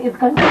ta bi ni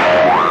iskan.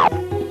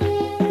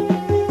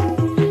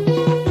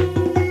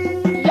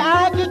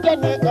 Ya kike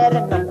ne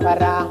irin nan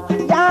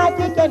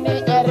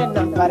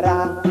fara.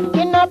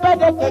 Kina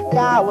bada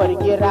kyakkyawar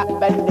gira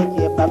banda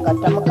ke baka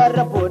tamkar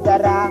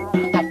budara.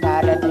 A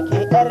tare da ke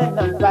irin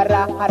nan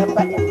fara har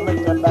ba in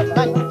mutu ba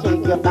man ke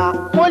gaba.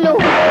 Kulu.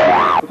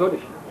 Fito da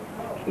shi.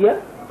 Ya?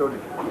 Fito da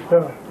shi.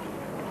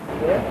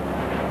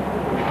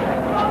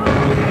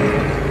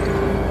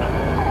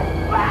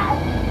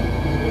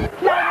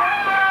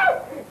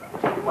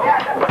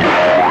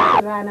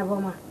 Rana ba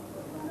ma.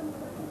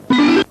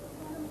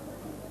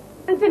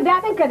 Jin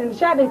daɗin ka da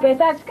nishadin kai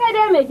ta shi kai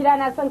dai mai gida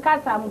na san ka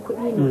samu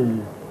kuɗi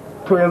ne.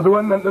 To yanzu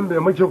wannan ɗin bai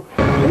maki.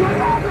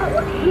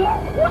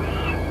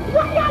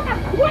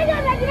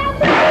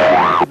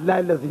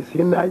 Lalazi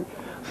sai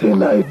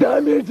na yi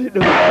dameji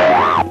ɗin.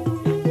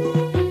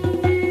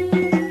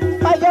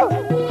 Ayo,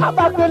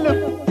 haɓa Kulu.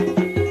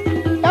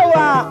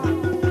 Yawa,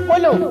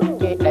 Kulu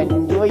ke ɗan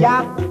juya,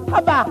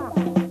 haɓa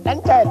ɗan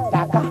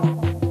tattaka.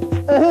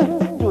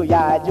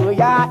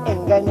 Juya in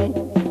gani,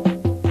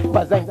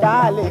 ba zan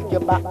kyale ki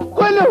ba.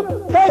 Kulu,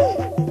 kai!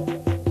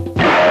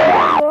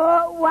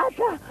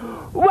 Wata,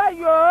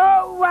 wayo.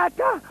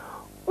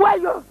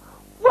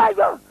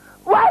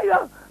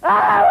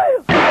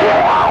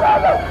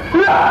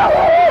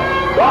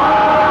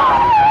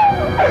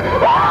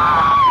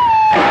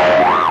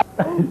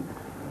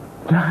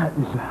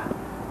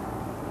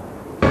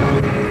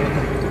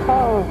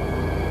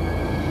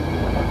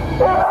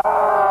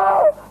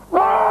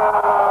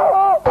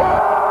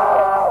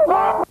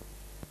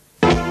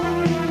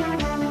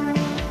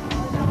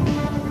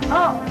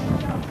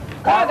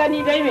 Ka gani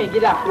dai mai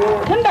gida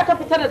tun da ka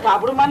fita da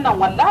taburman nan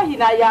wallahi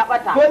na ya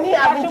bata. To ni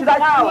abinci za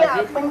ki yi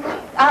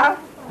a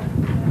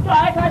to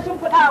ai ka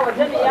shimfiɗa a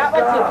waje ne ya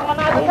bace kuma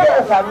na ji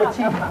kada samu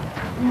ci.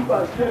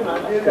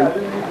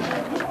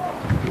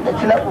 Da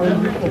ci na koyi.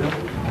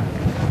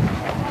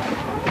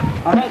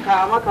 Amin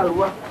ka maka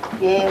ruwa.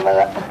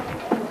 Maza.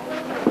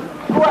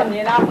 Ruwan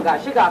ne na ga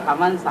shiga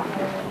kamansa.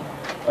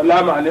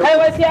 Salamu alaikum. Kai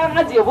wai sai an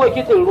ajiye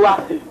bokitin ruwa.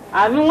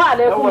 Amin wa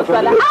alaikum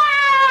salam.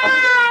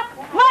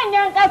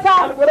 Manyan ƙasa.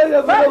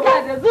 Barka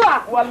da zuwa.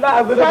 Wallahi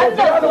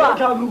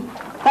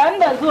Kan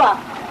da zuwa.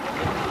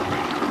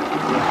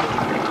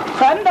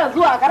 Kan da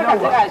zuwa karka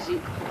jira shi.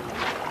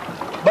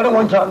 Bari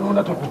wanke hannu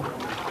na tuku.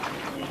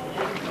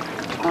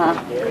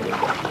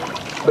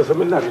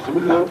 Bismillah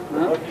bismillah.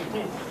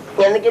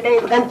 Yanzu gidan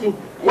iskanci.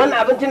 Wannan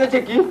abinci na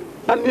ciki?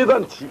 An ni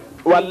zan ci.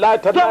 Wallahi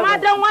ta To ma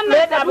dan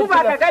wannan da duba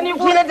ka gani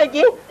ko shi na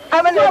ciki?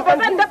 Abin da ba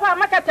zan dafa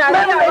maka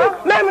taliya ba.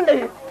 Mai mun da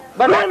shi.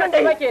 Ba na mun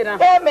da kenan.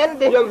 Men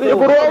da. yanzu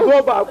Ibro zo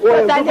ba ko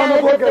yanzu ba na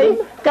zo garin.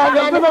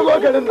 Yanzu na zo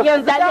garin nan.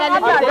 Yanzu taliya na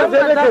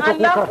ce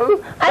ta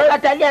ai a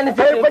taliya na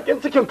ce Kai bakin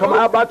cikin kama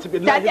ya baci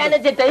billahi. taliya na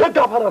ce ta yi. Ka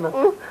gafara nan.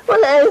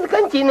 Wallahi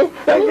iskanci ne.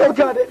 Dan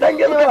yanka dai dan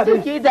yanka dai.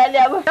 Ki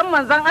taliya ba. Dan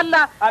manzon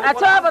Allah a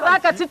cewa ba za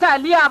ka ci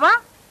taliya ba?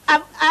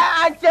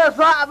 An ce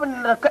so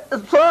abin da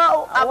so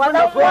abin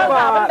da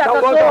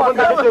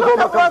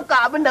so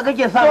abin da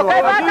kake sa. To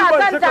kai ba ka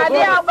san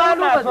taliya ba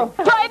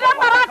to idan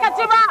ba za ka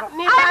ci ba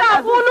ai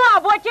da bulu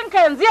abokinka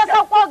yanzu ya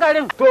sauko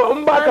garin. To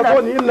in ba ka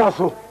so ni ina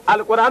so.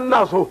 Alquran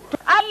na so.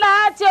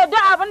 Allah ya ce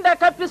duk abin da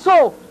ka fi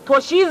so to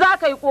shi za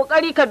ka yi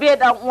kokari ka bai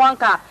dan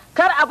uwanka.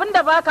 Kar abin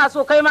da baka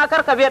so kai ma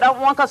kar ka bai dan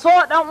uwanka so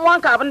dan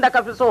uwanka abin da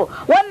ka fi so.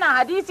 Wannan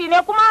hadisi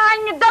ne kuma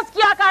an yi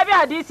gaskiya ka bi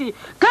hadisi.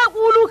 Kai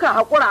kulu ka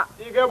hakura.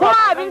 Kuma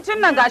abincin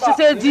nan gashi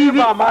sai jibi.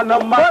 Ko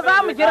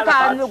za mu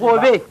girka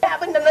gobe.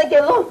 Abin da nake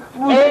so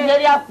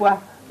bushashen yakuwa.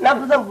 Na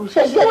fi son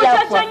bushashen yakuwa.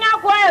 Bushashen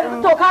yakuwa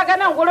yanzu to kaga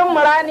nan gurin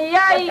murani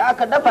yayi.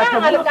 Aka dafa ta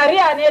Yan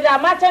alƙariya ne da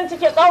ma can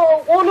cike tsawo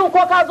kulu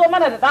ko ka zo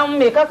mana da dan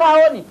me ka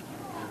kawo ne?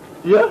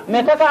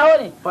 Me ka kawo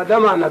ne?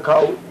 Fadama na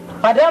kawo.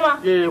 Fadama?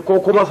 Ko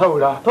kuma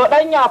saura. To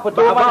dan ya fito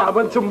ba mana.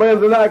 abincin ba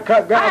yanzu na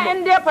ka ga. A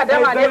in dai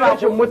fadama ne ba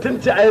rashin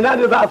mutunci a ina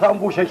ne za a samu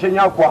bushashen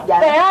yakuwa.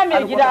 Daya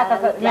mai gida ka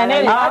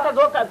menene aka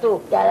zo ka to.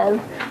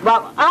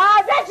 Ba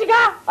zai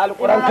shiga.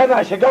 Alquran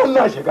kana shiga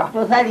ina shiga.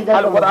 To sari ga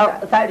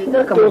sari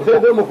ga To sai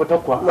dai mu fita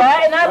kuwa. Ba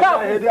ina za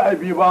Wallahi dai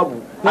abi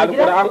babu.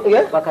 Alquran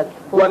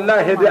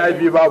wallahi dai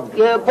abi babu.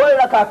 boy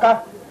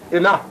kaka.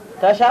 Ina.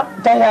 Tasha?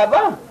 Tasha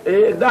ba?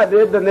 Da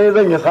yadda ne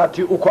zan yi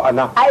sati uku a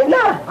nan. Ai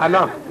na? A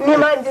nan. Ni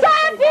ma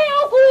Sati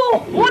uku!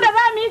 Mu da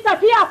za mu yi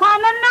tafiya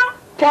kwanan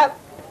nan?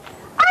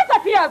 Ai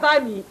tafiya za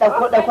mu yi.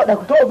 Ɗauko.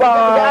 To ba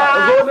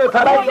zo ne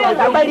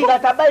ta bari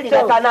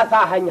ga ta na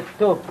sa hanya.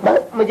 To,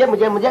 mu je.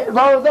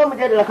 Zo mu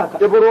je da kaka.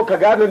 Ibro ka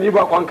gane ni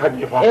ba kwanka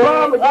ne fa.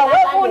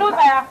 Wai Ulu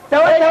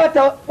tsaya.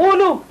 Ta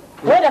Ulu.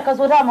 Wai da ka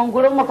zo daman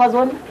gurin mu ka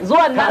zo ne?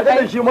 Zuwan nan kai.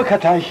 Da shi muka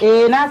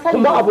tashi. Na sani.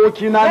 Kuma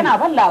aboki na ne. Yana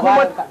ban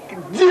labarin ka.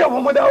 Jiya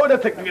mu dawo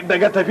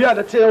daga tafiya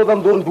da ce yau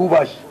zan zo in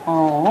duba shi.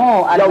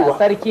 Oh, Allah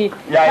sarki.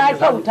 Ka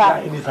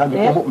kyauta.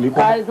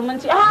 Ka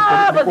zumunci.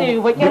 Ba zai yi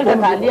ba kirga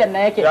taliyan na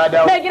yake.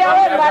 Mai gida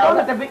wani ba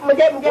da tafi. Mu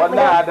je. Kulu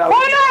a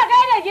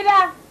gaida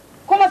gida.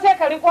 Kuma sai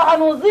ka riko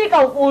hannu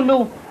zikan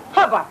kulu.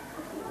 Haba.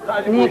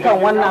 Ni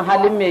kan wannan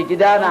halin mai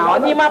gida na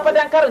ni ma fa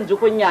dan karin ji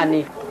kunya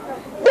ne.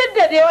 Duk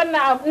da dai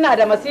wannan ina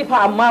da masifa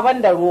amma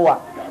ban da ruwa.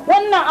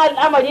 Wannan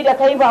al'amari da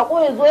kai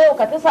bako ya zo yau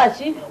ka tasa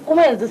shi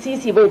kuma yanzu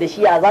sisi bai da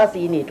shi ya za su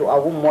yi ne to a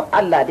mu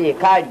Allah da ya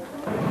kare.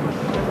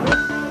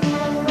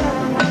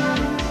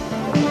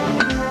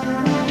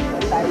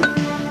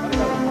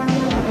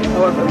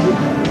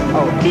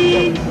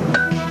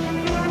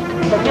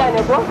 Tafiya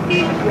ne ko?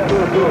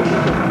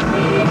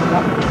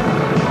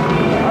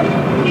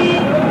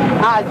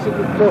 A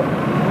ciki to.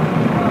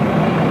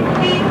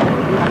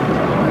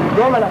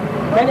 Zo mana,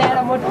 gani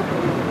yaran mota?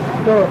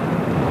 To,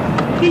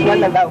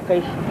 wannan da kai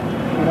shi.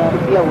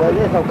 Yawa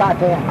zai sauka a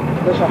taya.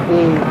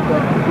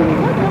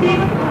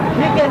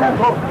 Shi ke nan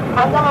to,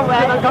 an gama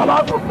bayanan kama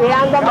su?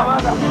 An gama.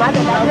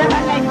 Mata da Allah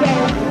ya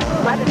kiyaye.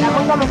 Mata da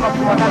mun gama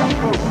masu magana.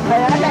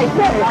 Allah ya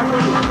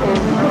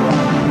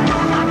kiyaye.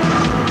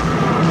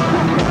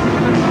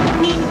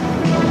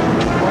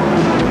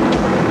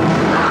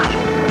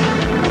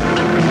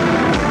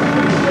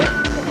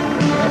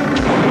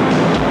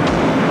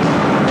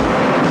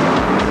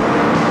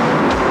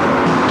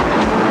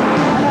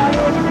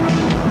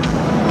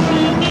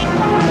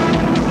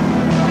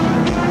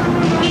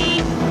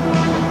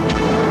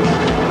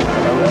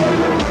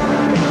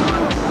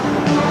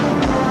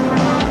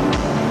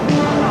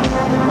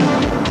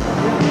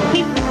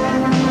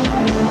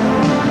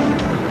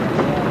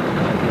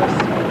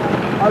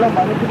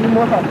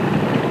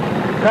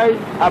 Kai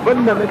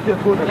abin da nake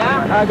so da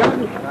ka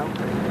gani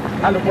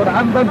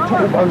alƙur'an ban ci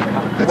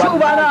ubanka. Ka ci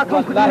ubana a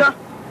kan kuɗi na?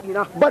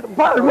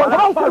 ba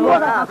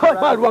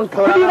ruwan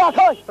kudi na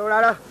kawai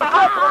saurara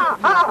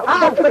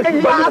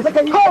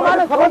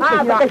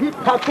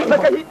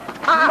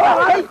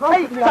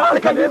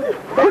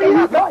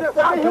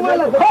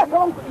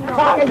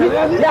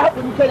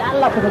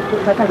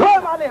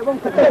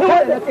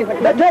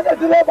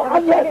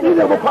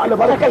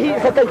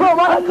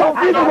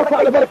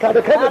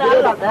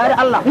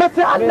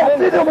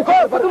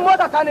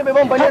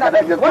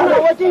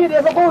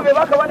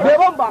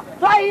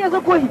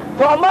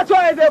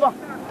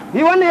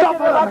Ni wannan ya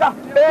ce haka.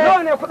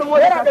 Nawa ne kudin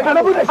mota? Ka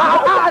rabu da shi. A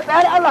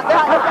tsare Allah.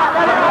 Tsare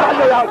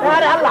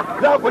Allah.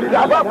 Za ku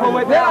da ba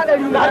komai. Sai da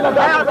riga Allah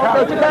za ka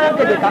dauki kayan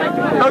ka je ka.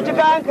 Dauki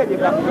kayan ka je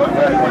ka.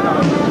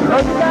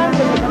 Dauki kayan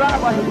ka je ka za a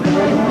ba shi.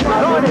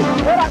 Nawa ne?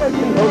 Sai da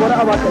shi. Wani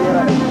aba ka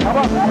yara.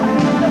 Aba.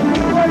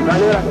 Ga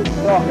ne ra.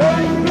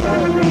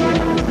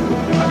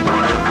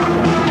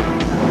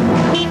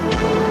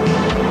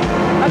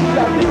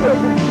 Allah ni ne.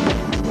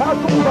 Ka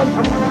tuba.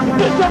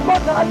 Ki ba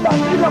ta Allah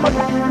ni ne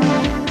mata.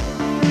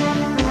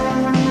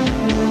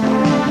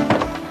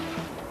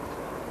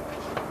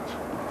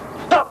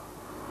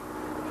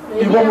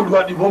 Ɗibo mu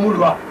ruwa, ɗibo mu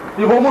ruwa,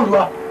 ɗibo mu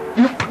ruwa,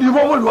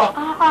 ɗibo mu ruwa.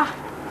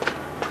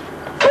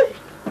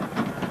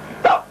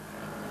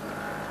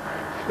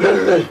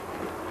 Lallai.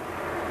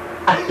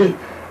 Kai.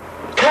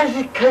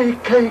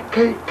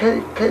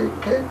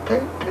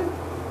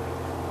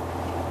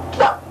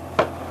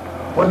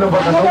 Wannan ba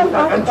ka san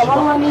wulaƙanci ba.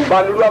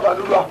 Ba ni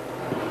ruwa.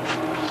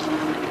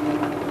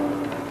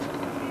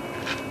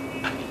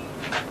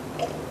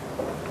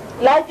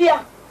 Lafiya.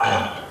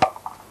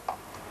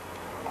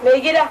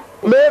 Mai gida.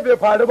 Me bai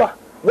faru ba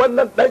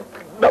wannan dan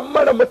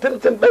mara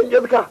mutuncin dan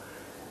iska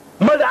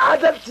mara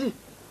adalci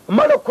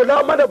mara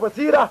kula mara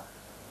basira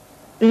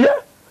iya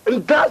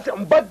in tashi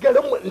in bar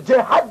garinmu in je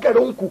har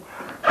garinku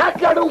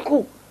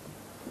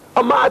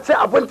amma a ce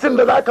abincin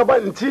da zaka ba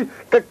in ci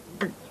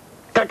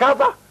ka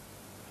kasa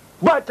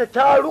ba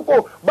kyakkyawan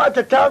riko ba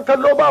kyakkyawan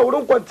kallo ba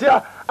wurin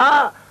kwanciya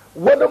a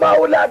wani ma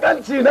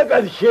wulakanci na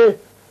ƙarshe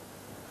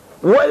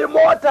wai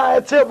mota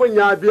ya ce min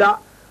ya biya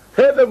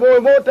sai da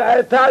mota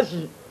ya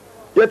tashi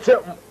ya ce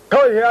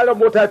kawai yaran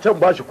mota can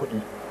ba shi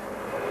kuɗi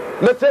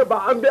na ce ba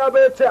an biya ba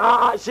ya ce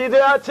a'a shi dai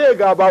ya ce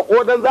ga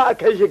bako dan za a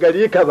kai shi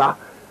gari kaza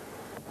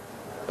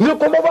ni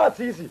kuma ba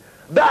sisi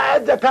da a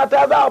yan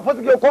jakata za a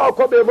fuske ko a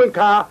kwabe min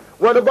kaya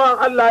wani ban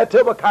Allah ya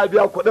taimaka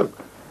biya kuɗin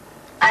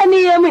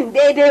ani ya min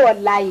daidai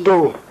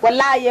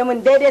wallahi ya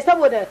min daidai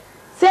saboda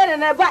sai da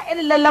na ba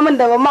irin lallamin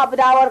da ba ma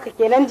budawar ka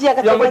kenan jiya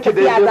ka ce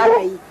tafiya za ka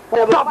yi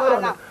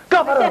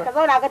kafara ka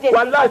zauna ka ce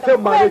wallahi sai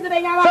ma ne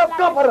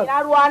kafara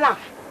na ruwana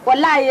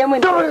wallahi ya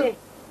min daidai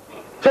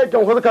sai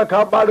kan hulka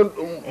ka barin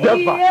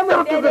dabba ya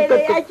min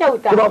daidai ya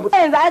kyauta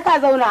yanzu ai ka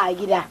zauna a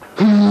gida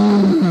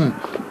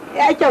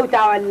ya kyauta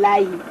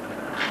wallahi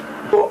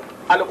to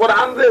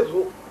alquran zai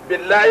zo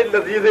billahi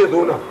allazi zai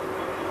zo nan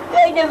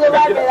sai ki zo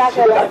ba da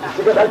zaka ba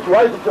shiga daki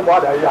wai kike ma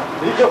da ayya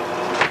ni ke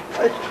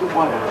ai kike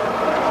ma da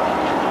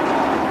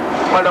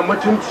wannan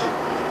mutunci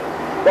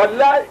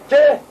wallahi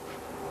ke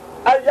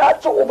ai ya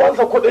ci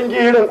ubansa kudin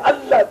girin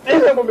Allah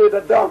tsine mu mai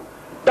dadda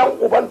dan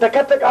ubanta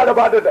ka ta kara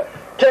ba da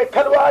ke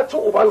kalwa ya ci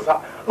ubansa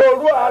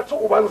ruwa ya ci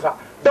ubansa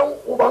dan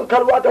uban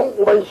kalwa dan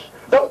uban shi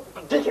dan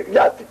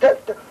ya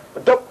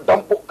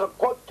dan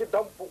ko ki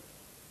dan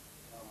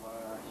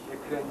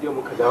shekaran jiya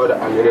muka dawo da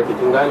Amerika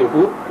kin gane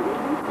ko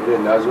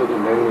idan na zo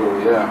din nan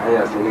ne yana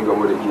hanya sai ni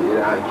gamo da ke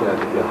irin haka kina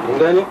tafiya kin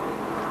gane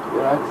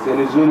yana haka sai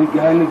ni zo ni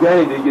gane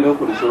da gidan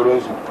ku da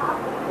sauransu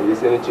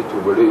sai na ce to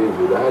bari in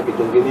zo da haka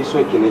kin gani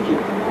son ki nake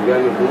kin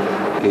gane ko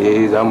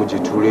za mu je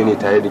ture ne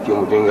tare da ke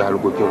mu dinga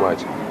harkokin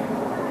wace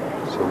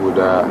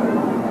saboda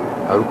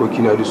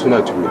harkokin na duk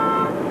suna ture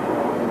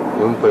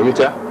in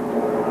fahimta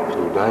to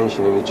da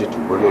shi ne ce to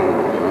bari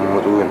in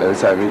matso in dan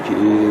same ki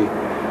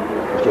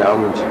ki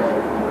amince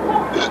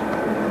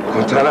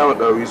kun tana mu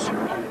dawo su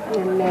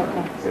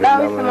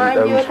dawo su ma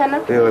an biyo ta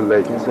nan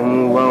wallahi kin san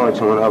mu ba ma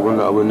cin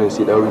wani abun nan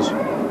sai dawo su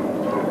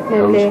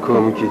su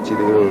kawai muke ci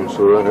da irin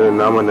sauran irin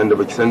naman nan da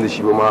baki san da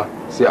shi ba ma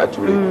sai a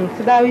ture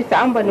su dawo su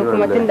an bani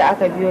kuma tun da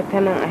aka biyo ta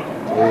nan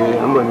ai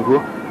an bani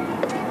ko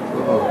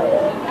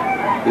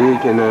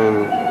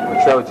kenan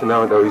baki sa wacce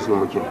naman dawo su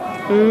muke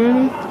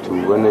to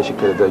wannan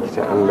shekarar zaki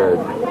ta Allah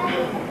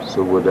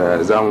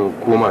saboda za mu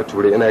koma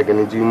turai ina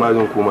ganin ji ma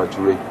zan koma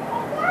turai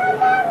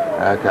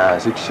haka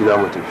suke shiga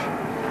mu tafi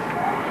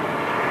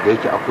da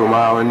yake akwai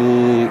ma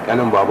wani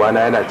kanin babana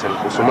yana can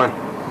Usman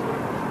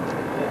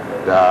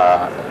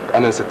da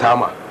kaninsa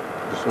Tama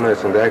suna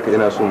sun da yake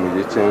ina so mu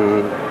je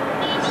can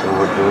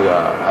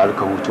saboda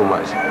harkar hutun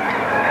masu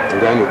kin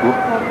gane ko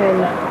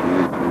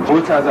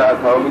mota za a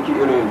kawo miki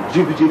irin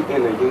jib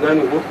ɗin nan kin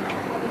gane ko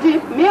jib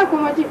me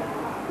kuma jib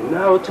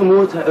na wata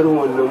mota irin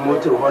wannan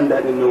motar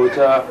Honda din na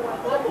wata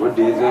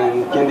wanda ya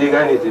zan kin dai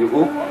gane ta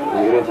ko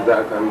irin ta za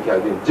a kawo miki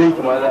abin jin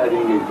ki ma za a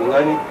dinga kin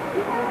gane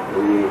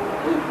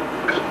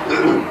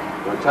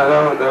wata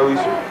na dawo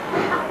su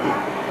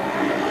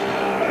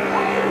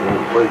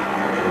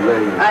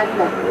wallahi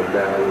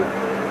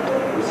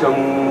kusan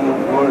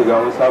mun riga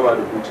mun saba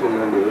da hutun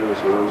nan da irin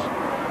sauransu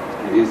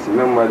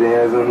nan ma dai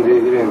ya zan dai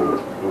irin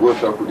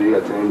gota ku dai ga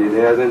tsanin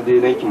dai ya zan dai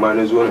nan kima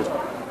na zo nan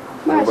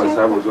kuma ban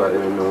saba zuwa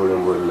irin nan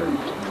wurin wallahi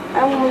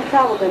an mun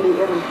saba ganin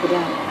irin ku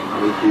da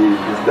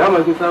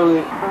dama ki samu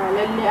ne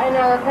lalle ai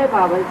na kai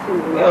baban su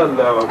ne ya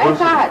Allah baban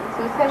su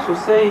sosai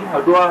sosai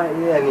haduwa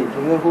ya ne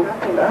kin ga ko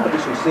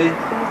sosai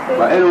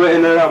ba irin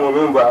wa'annan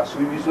ramomin ba su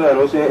bi suna da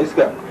wasu yan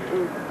iska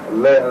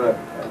wallahi ana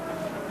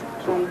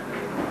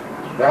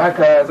da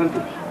haka zan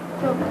tafi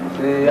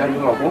sai an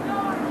jima ko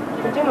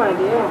jima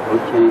da yawa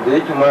ok da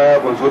yake ma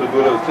ban zo da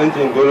dole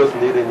canjin dole su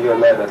ne da ni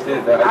wallahi da sai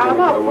da ajiye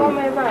ba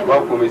komai ba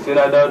komai sai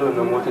na dawo da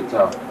wannan motar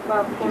ta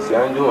ba komai sai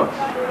an jima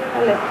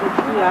Allah ya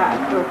kiyaye a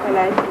ɗauka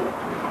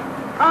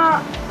lafiya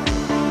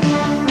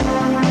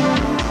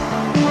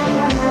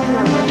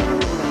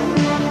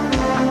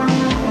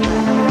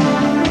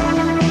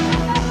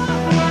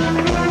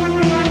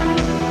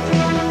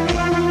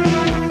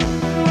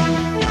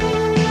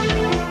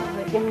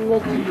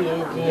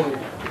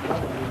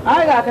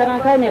ai ga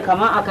kanan kai ne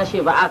kamar a kashe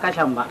ba a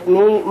kashen ba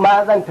ni ma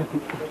zan tafi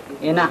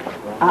ina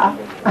a'a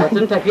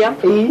batun tafiya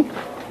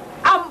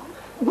am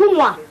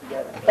gunwa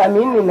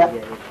amini na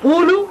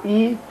ulu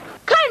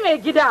kai mai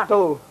gida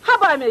to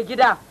haba mai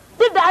gida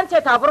duk da an ce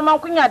taburman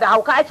kunya da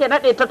hauka ake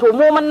naɗe ta to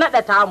mu mun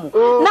naɗa tamu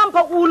nan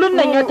fa ulun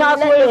nan ya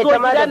taso ya zo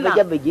gidan nan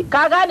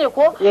ka gane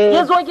ko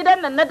ya zo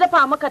gidan nan na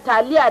dafa maka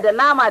taliya da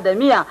nama da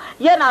miya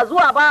yana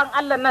zuwa bayan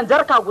Allah nan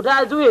jarka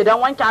guda juye dan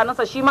wanke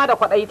hannunsa shi ma da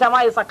kwaɗayi ta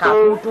ma ya saka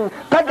hutu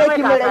kada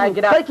ki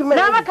mai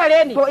na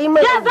makare ni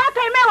ya za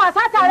ka yi mai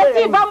wasa tare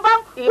ci banban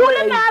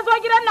ulun nan ya zo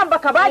gidan nan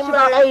baka bashi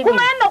ba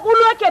kuma yanda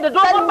ulu yake da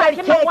dogon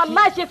bakin nan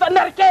wallahi fa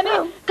narke ni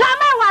ka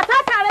mai wasa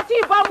tare ci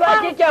banban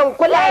kiken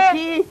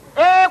kulaki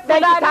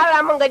kula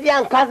tara mun gaji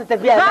an kasa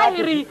tafiya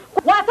zahiri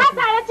wasa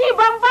tare ci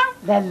banban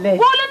lalle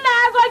kulun nan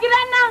ya zo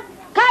gidan nan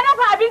ka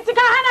dafa abinci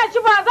ka hana shi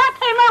ba za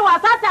ka yi mai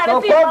wasa tare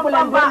ci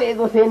banban ba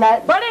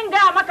bari in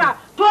gaya maka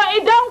to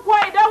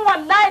idan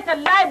wallahi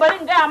tallahi bari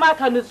in gaya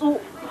maka nutsu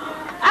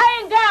ai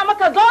in gaya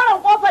maka zauren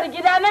kofar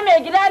gida na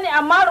mai gida ne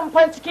amma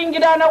rumfan cikin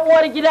gida na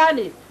uwar gida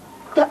ne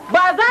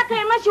ba za ka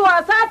yi mashi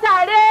wasa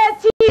tare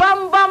ci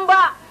banban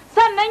ba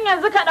sannan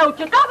yanzu ka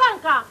ɗauki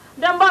kafanka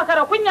dan baka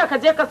da kunya ka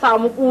je ka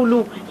samu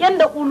kulu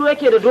yanda kulu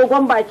yake da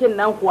dogon bakin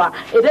nan kuwa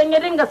idan ya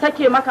dinga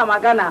sake maka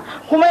magana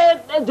kuma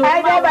ai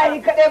dai ba shi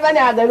kadai bane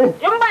a garin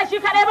in ba shi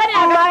kadai bane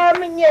a garin amma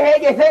mun yi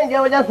hege sai in je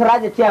wajen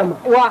Siraja Ciyama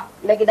wa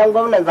na gidan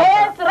gwamnan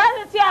Zamfara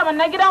Siraja Ciyama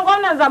na gidan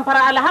gwamnan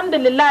Zamfara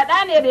alhamdulillah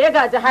da ne da ya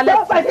gaji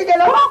halak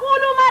kuma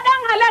kulu ma dan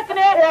halak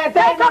ne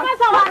sai ka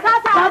masa wasa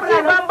ta ci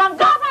banban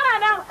gafara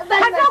nan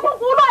ka ga kun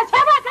kulu a ce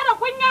ba ka da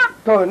kunya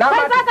to na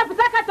ma za ta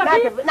fita ka tafi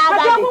ka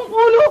ga kun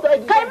kulu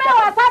kai mai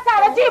wasa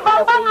tare ci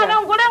banban a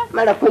nan gurin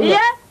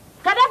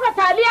ka dafa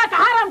taliya ka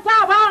haramta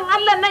bawan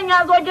Allah nan ya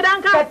zo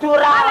gidanka ka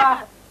turawa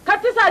ka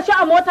tisa shi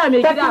a mota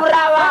mai gida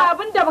ba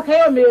abin da baka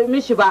yi wa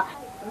mishi ba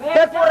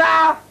ka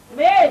turawa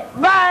me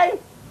bai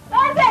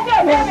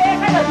me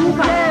kada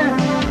duka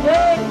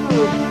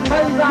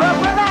banza ba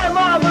ba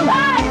ma abin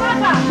ai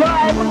maka to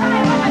ai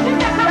maka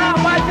tunda ka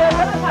mace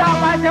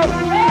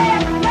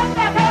yanda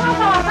kai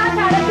maka wasa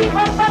tare ci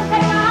banban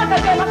kai ma haka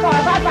kai maka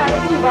wasa tare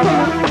ci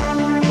banban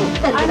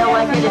gidan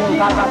wake da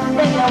shinkafa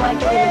gidan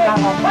wake da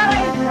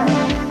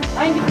shinkafa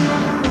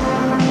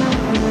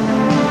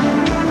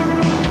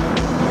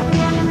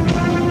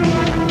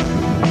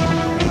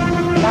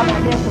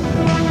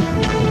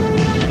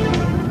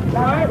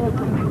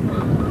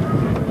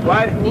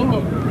Wai ni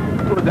ne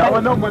to da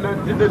wannan mana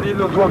ji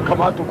dalilin zuwan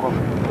kamata ko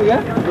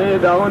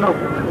da wannan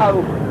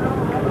au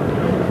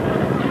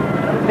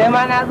sai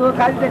ma na zo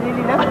ka ji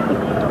dalili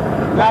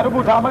na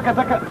rubuta maka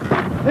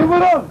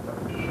Ibro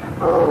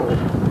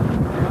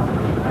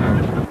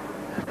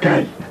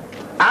kai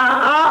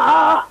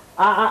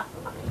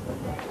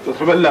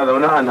bismillah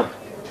zauna a nan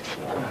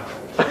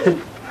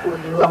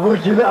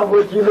aboki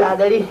na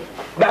gari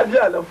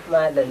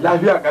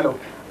lafiya kalau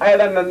ai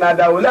ran nan na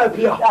dawo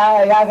lafiya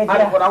ya ga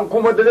alquran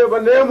kuma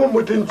direban ne mun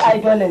mutunci ai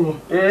dole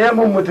ne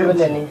mun mutunci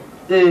dole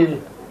ne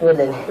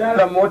dole ne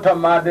yaran motar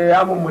ma da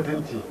ya mun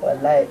mutunci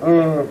wallahi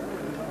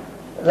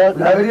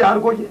gari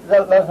harkoki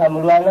zan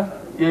samu ruwa na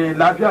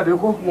lafiya dai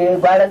ko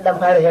bayan dan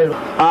fara yaro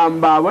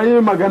ba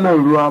wai maganar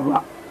ruwa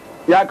ba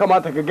ya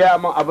kamata ka gaya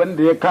min abin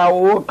da ya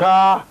kawo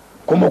ka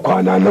kuma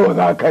kwana nawa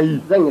za ka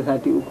yi zan yi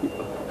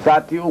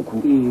sati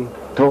uku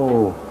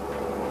to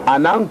a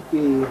nan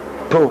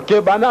to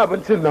ke ba na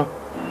abincin nan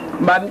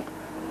ba ni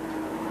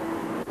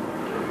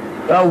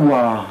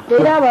yawwa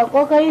da ba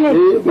ko kai ne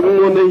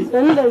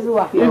sanin da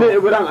zuwa ina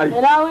ibran ai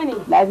ina wani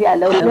lafiya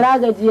lau ina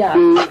gajiya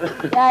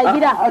ya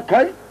gida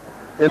kai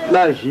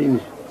ina shi ne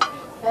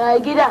ya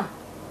gida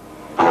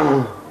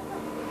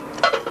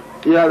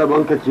iya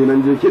rabanka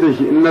kenan je ki da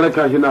shi in na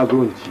raka shi na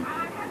zo ci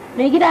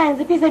mai gida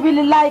yanzu fi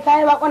sabilillahi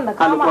kai bakon da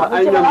kama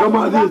abinci ba yanzu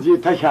ma zai je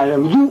tasha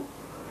yanzu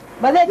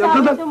ba zai ci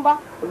abincin ba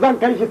zan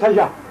kai shi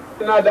tasha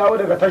ina dawo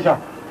daga tasha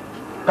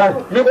kai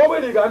me gobe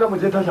riga ana mu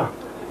je tasha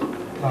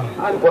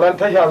alquran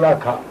tasha za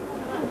ka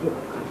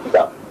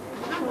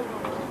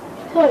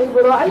to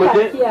Ibro Allah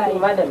ya kiyaye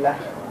madalla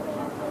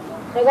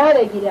daga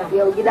da gida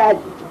yau gida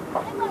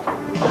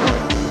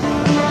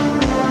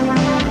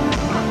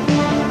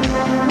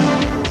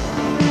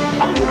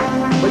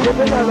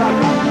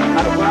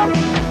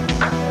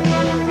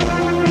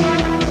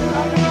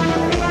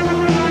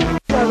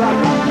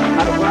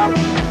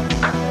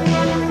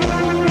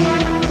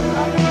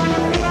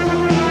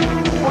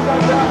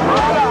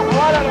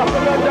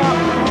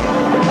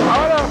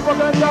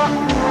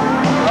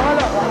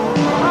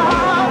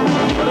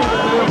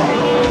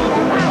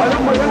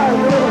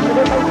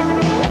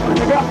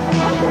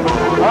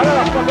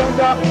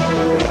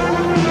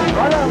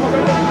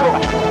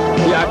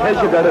Ya kai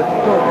shi garin.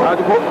 A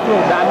ji ko?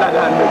 Da Allah da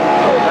hannu.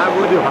 Na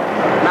gode fa.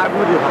 Na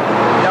gode fa.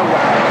 Yawwa.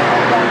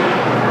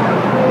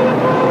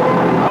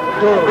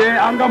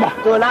 An gama.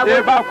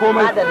 Ba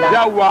komai.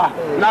 Yawwa.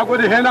 Na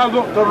gode he na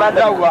zo.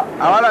 Yawwa.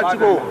 Awala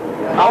ciko.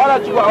 Awala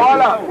ciko.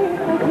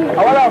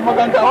 Awala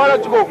maganta. Awala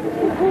ciko.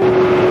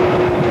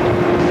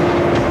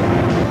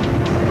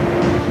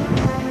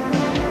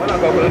 Wannan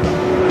ga gurin.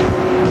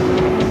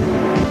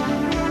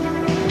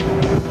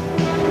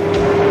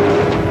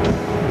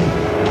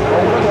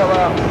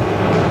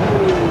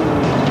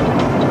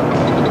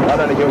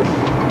 Ada da kyau.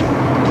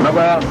 Na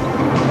baya.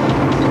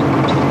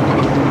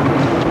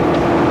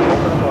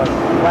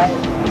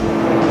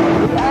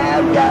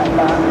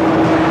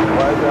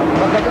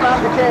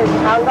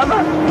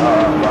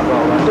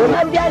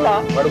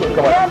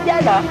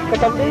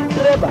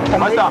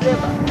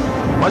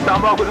 Masta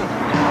an ba kudin?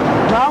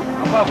 Na?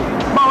 An ba kudin?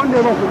 Ba wanda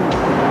ya ba kudin.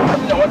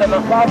 Da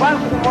wadannan? Ba ba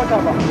kudin mota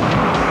ba.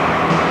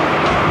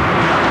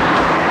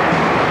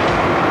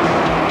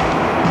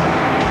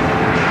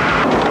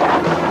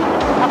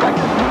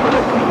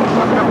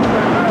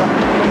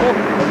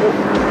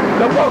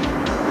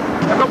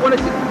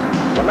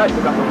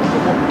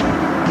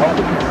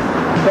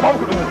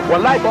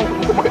 Wallahi ban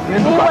kudin kuma ka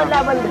tinin duba.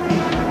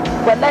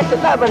 Wallahi ta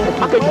ka ban da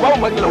aka yi babu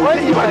matsala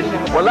wallahi imani.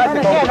 Wallahi ta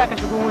ka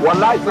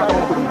wallahi ta ka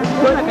kudi.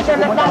 Dole ka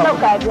shirya ka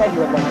dauka biya shi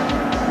wallahi.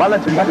 Mallan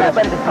cin ka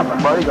ban da safa.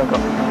 Ba rigan ka.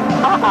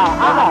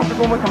 A'a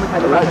shigo maka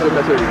mutane. Wallahi sai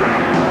ka sai rigan.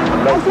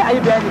 Wallahi sai ayi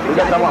bayani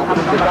ka ga ma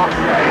kudin ka.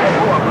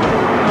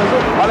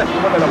 Mallan shi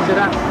maka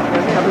lafiya.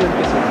 Yanzu abin da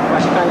kake so ba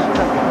shi kan shi.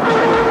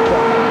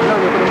 Yau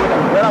ne kudin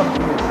mutane.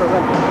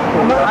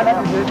 Kuma ana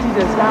da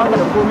tijan sai haka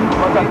da komi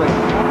maka sai.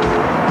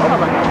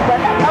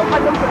 Ɗan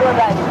fadin kudo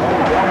da ne.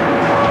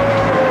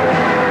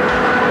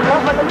 Ɗan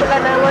fadin kudo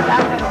da wata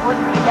aka da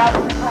wata gida.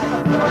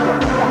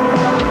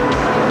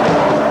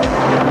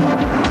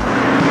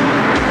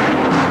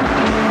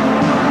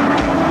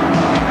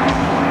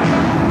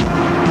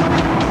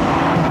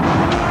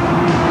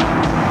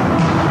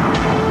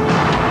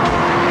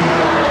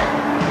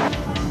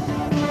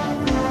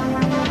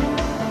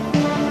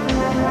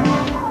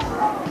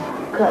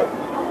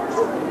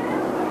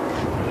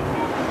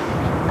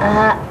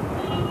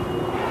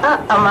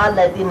 Amma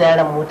Allah dina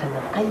yaran mota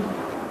nan kai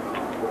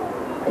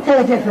ita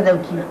da ce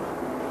sadauki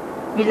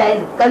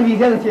bilayi kalbi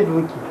zai ce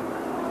doki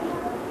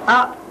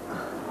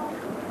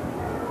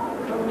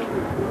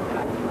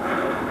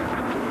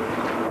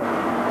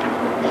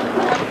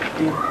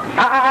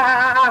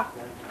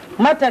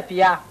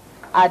matafiya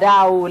a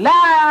dawo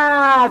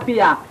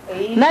lafiya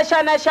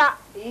nasha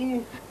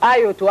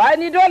ayo to ai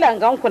ni dole in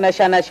ganku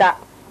nasha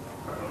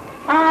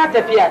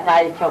tafiya ta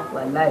yi kyau.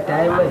 Wallahi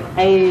ta yi mai.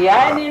 Ai,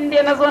 ya ni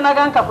inda na zo na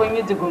ganka kun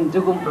yi jigum.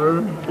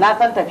 Na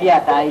san tafiya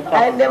ta yi kyau.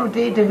 Ai, inda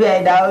mutum yi tafiya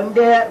ya dawo,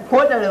 inda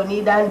ko da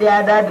rauni da inda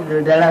ya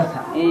dawo da ransa.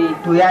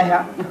 To ya sha.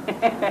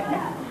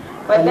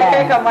 Balle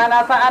kai kama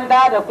na san an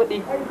dawo da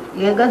kuɗi.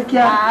 Ya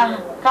gaskiya.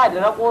 Ka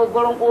da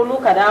gurin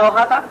ƙolu ka dawo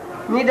haka?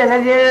 Ni da na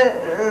je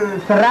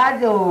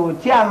Sirajo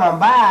ciyaman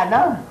baya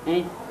nan.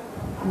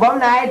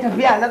 Gwamna ya yi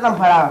tafiya na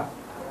Zamfara.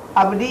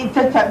 Abu da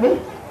ita caɓe.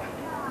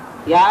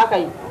 Ya aka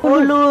yi?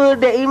 Kulu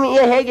da imi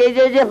iya hege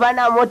jeje fa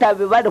na mota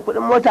bai ba da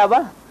kuɗin mota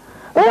ba.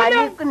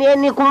 Gani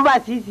ni kuma ba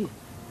sisi.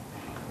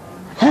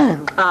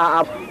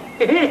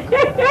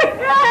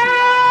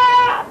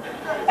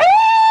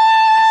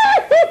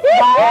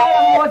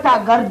 Bayan mota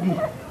gardi.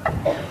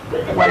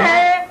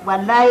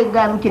 Wallahi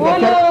ga miki da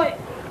kyar.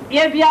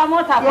 Ya biya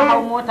mota ka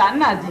hau mota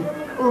ina ji.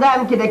 Ga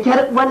miki da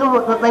kyar wani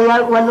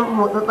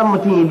motsatsen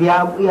mutum ya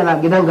biya yana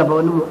gidan gaba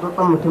wani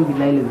motsatsen mutum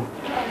bilaili ne.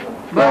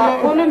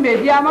 Kulun bai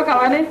biya maka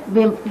wani?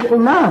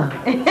 Na.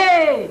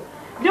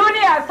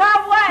 Duniya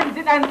sabuwa in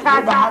ji dan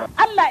tata.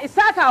 Allah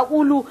isa ka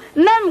kulu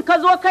nan ka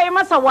zo kai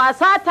masa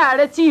wasa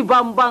tare ci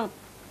bamban.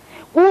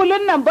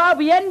 Kulun nan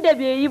babu yanda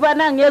bai yi ba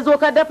nan ya zo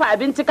ka dafa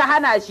abinci ka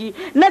hana shi.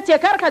 Na ce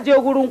kar ka je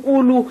gurin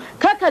kulu,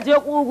 kar ka je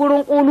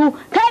gurin kulu.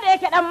 Kai da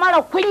yake dan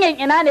mara kunyan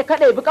ina ne ka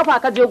ɗebi kafa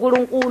ka je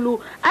gurin kulu.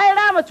 Ai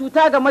rama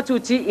cuta ga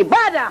macuci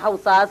ibada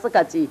Hausa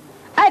suka ce.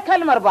 Ai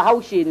kalmar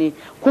Bahaushe ne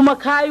kuma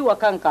kayi wa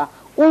kanka.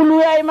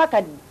 Ulu ya yi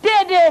maka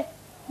daidai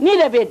ni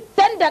da bai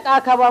dandaka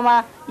ka ba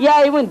ma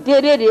ya yi min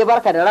daidai da ya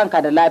barka da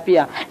ranka da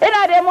lafiya.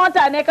 Ina da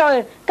mota ne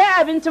kawai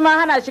kai abinci ma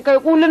hana shi kai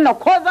kulun na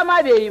ko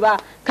zama bai yi ba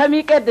ka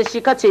miƙar da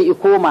shi ka ce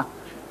ikoma.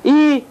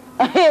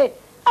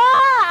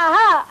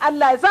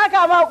 Allah ya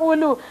saka ma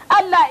kulu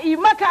Allah yi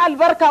maka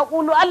albarka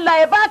kulu Allah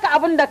ya baka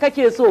abin da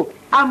kake so.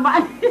 Amma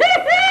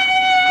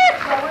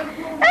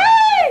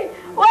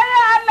wani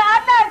Allah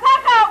ya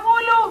saka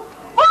kulu.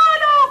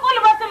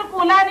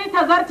 Kulani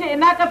ta zarce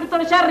ina ka fito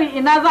sharri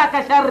ina za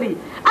ka sharri.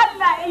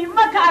 Allah ya yi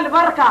maka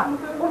albarka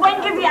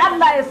ubangiji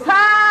Allah ya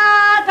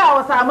saka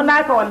wa samu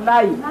naka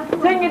wallahi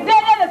sun yi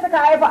daidai da suka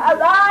haifa a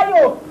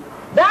zayo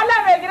da Allah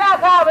mai gida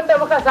ka abin da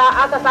muka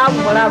aka samu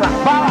muraba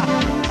bawa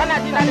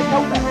kana jina da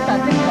kyauta ta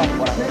tinka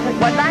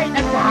wallahi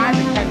dan ta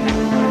halin kan nan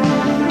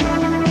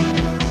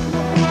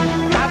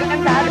kaga dan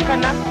ta halin kan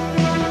nan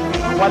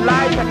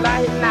wallahi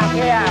tallahi ina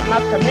gaya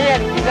maka miyar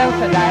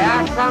gidansa da ya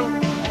san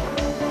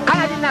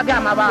kana jina ga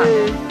ma ba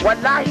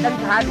wallahi dan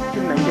ta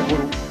halin nan ke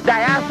buru da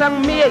ya san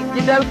miyar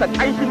gidansa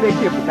kanshin da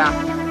yake fita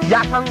ya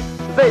san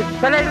zai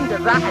sanarin da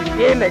za a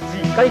daina ji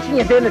kanshin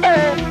ya daina ji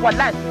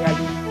wallahi sai ya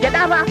ji ya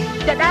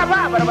ba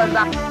a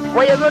barbanza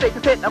wai ya zo da ita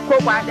sai ɗauko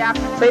ba ɗaya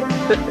sai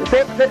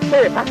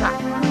ya fasa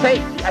sai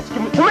a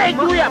cikin kuma ya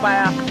juya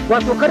baya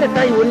wato kada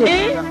ta yi wani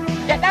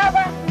ya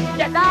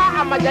ɗa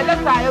a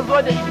majalisa ya zo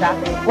da ita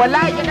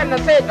wallahi gidan nan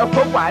sai ya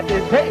ɗauko ba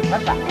ɗaya sai ya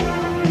fasa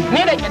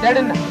ni da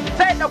gidarin nan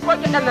sai ya ɗauko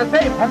gidan nan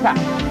sai ya fasa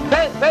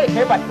sai ya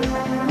kai ba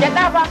ya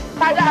ɗa ba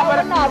ka ji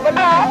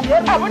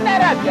abin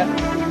naira biyar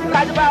ka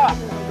ji bawa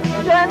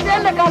yanzu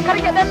yadda kakar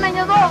gidan nan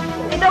ya zo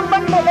idan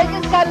ban da ɗan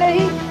iska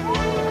lahi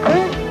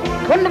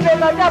wanda bai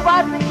gaja ba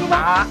su ki ba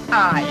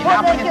ina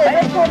ko da ke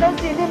da tonon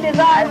silin da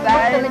za a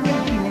yi na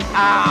kirki ne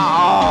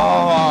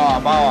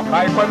bawa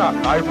kai kwana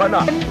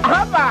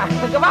haba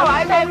bawa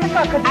ai kai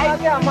suka ka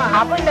ga ma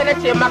abin da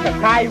nace maka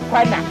kai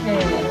kwana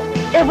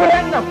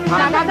ibran nan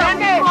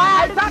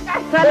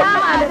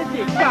salamu alaikum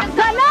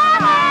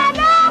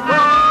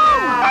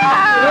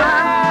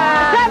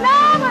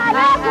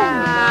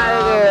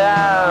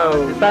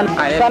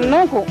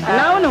sannunku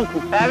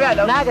nauninku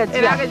na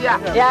gajiya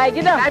ya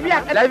gidan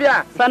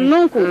lafiya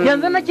sannunku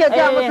yanzu nake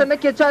ga masa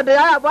nake cewa da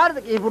ya ba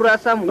da ibura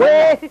samu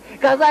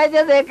ka sai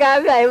je sai ka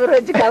bi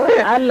ibura cika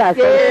Allah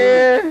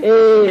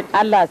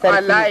Allah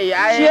sarki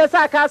shi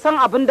yasa ka san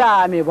abin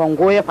da mai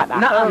bango ya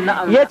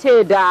faɗa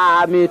yace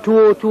da mai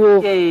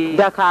tuwo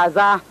da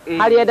kaza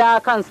har ya da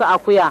kansu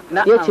akuya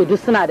yace duk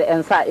suna da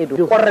yan sa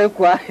ido kwarai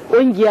kuwa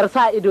kungiyar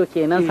sa ido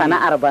kenan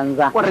sana'ar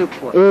banza kwarai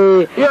kuwa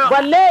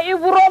balle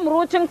ibro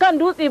murucin kan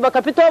dutse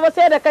baka fito ba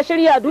sai da ka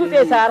shirya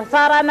dutse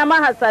sara na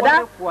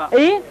mahasada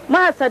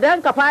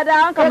mahasadan ka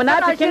fada ka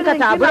munafikin ka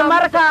tabur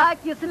marka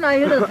suna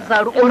yin su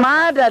saru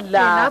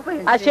madalla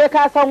ashe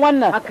ka san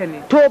wannan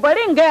to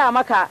bari in gaya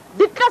maka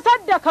duk kasar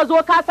da ka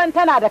zo ka san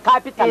tana da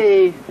capital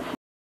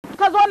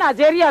ka zo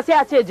Najeriya sai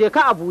a ce je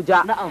ka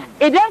Abuja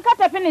idan ka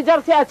tafi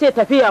Nijar sai a ce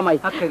tafiya mai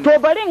to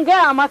bari in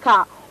gaya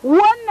maka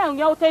wannan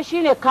yautai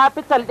shine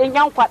capital din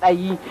yan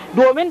kwaɗayi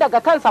domin daga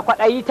kansa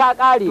kwaɗayi ta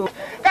ƙare.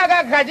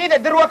 Kaga kaji da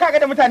durwa kaga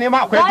da mutane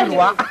ma akwai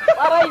durwa.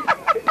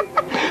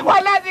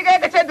 Wallahi kai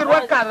ka ce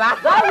durwar kaza.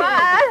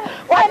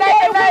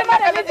 Wallahi kai ma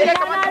da miji ne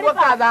kamar durwar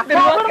kaza.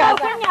 Durwar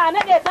kaza. Kun ya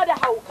nade ta da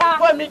hauka.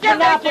 Ko mi ke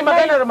da ki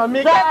maganar ma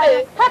mi ke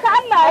tsaye. Haka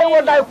Allah ya yi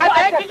wallahi ko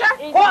a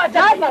kike ko a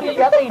jaki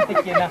ya tsayin ta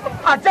kenan.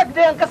 A jak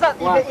da yan kasa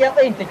ya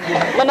tsayin ta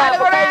kenan. Muna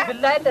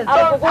billahi da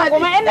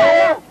kuma ina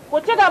ku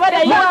ci gaba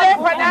da yi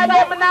faɗa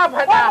ne muna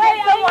faɗa.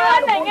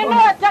 Wannan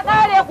inuwar ta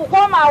ƙare ku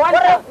koma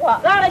wannan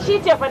gara shi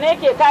ce fa ne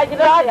yake ka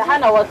gidan ya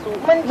hana wasu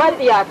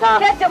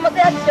matsiyata. Ke ce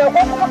matsiyata ce ko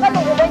kuma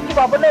kanin ubanki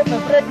babu lai mai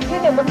furedi shi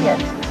ne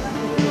matsiyaci.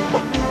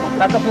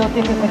 Na ka fiye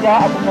sai ka ja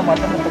abin da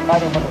matan da ta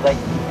ƙare mana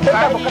zaki.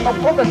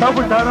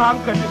 Tabbata na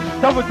hankali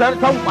tabbata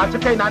ta kwaci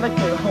kaina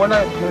nake wani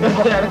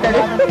yare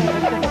kare.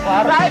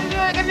 Rai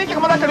ne nake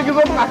kamar za ka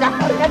rigizo mun aka.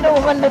 Kada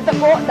uban da ta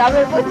ko da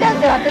mai zuciya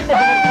da ta ce.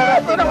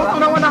 Ina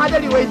sunan wani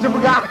hadari wai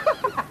jibga.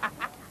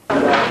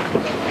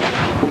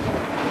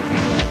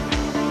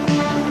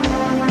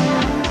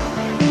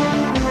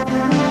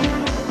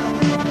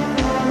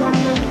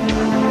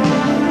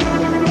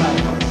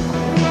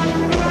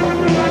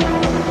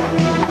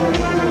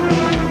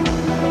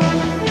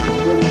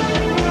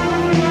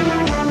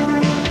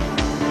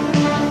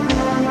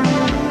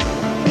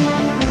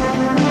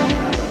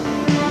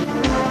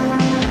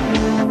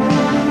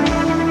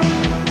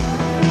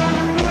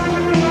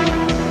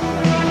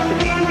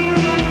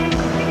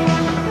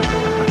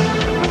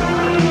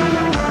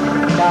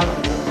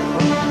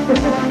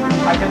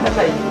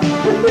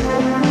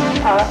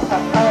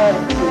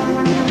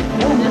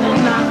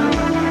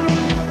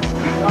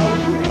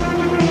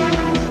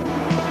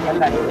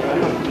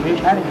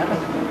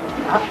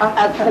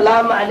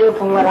 Assalamu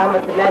alaikum wa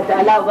rahmatullahi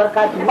ta'ala wa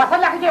barakatuhu. Ba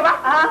sallah kake ba?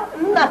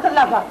 Ina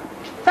sallah fa.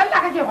 Sallah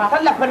kake fa?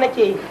 Sallah fa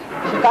nake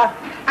shika.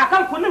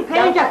 Akan kullun kai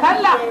yake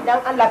sallah? Dan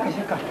Allah ka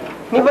shika.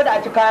 Ni ba da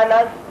a cika na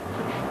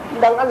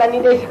dan Allah ni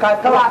dai shika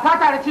kawai. Wasa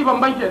tare ci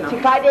banban kenan.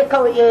 Shika dai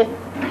kawai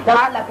dan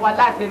Allah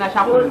wallahi sai na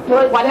sha kunu.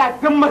 Wallahi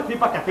duk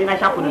masifa ka sai na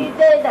sha kunu. Ni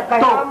dai da ka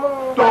sha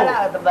mun wala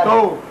azbar.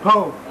 To.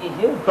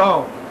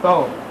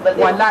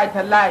 Wallahi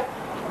tallahi.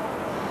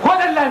 Ko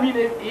dan lami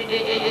ne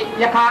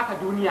ya kawo ka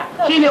duniya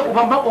shine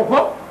uban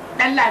bako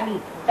dan lami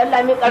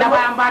karama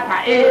bayan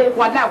bata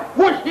wallahi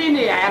ko shine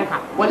yayanka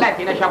wallahi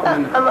sai na sha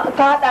kunun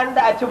ka hada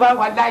da a ci ba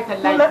wallahi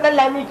tallahi na dan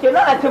lami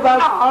kenan a ci ba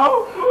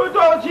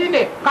to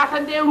shine ka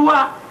san dai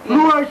ruwa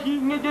shi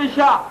ne dai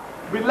sha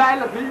billahi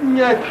la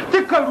ya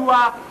cika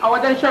ruwa a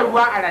wajen shan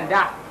ruwa a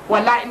randa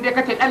wallahi in dai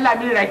kace dan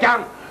lami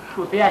ragan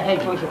to sai ya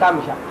haifo shi ka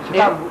mu sha shi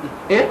ka mu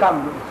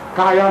bude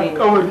kayan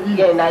kawari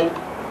nayi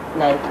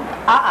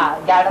a'a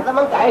gyara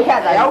zaman ka aisha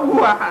da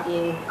yawwa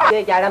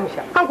gyara mu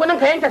sha kan kunin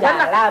ka yanke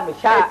sallah gyara mu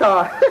sha to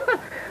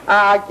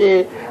a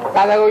ke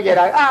ka ga goge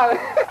da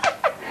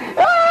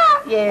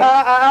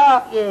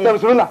da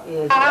bismillah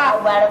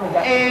gyara mu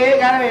sha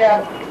gyara mu ya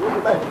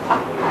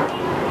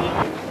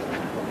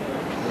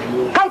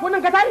kan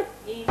kunin ka tai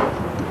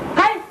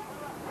kai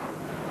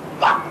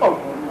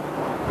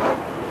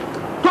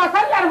to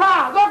sallar fa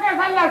zo kai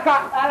sallar ka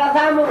ala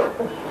samu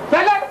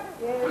sallar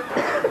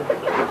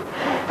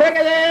sai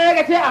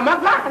ka ce amma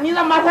fa ni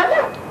zan ma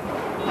sallar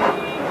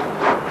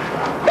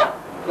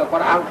da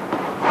Qur'an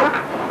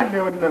ne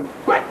wannan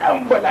kwadan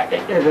bala da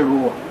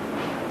ruwa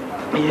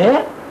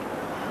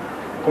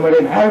kuma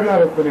dai na yawo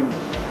da kudin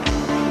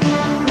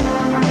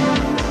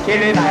ke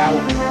dai na yawo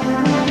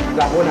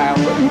zabo na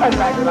yawo in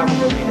Allah ya za mu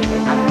zo ne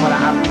da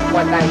Al-Qur'an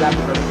wallahi za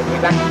mu zo ne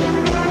da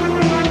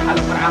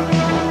Al-Qur'an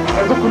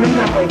yanzu kullun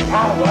nan bai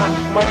tawo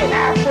kuma ne na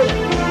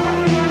yawo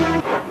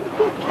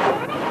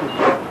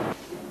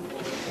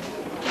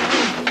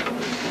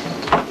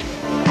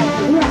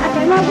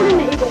na gurin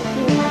na ido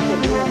shi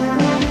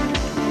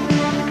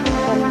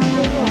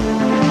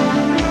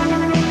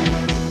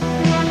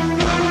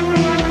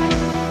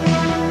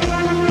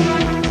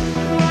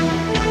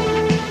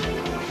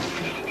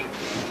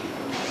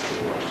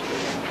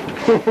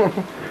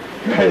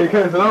ne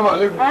kai salamu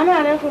alaikum. Ana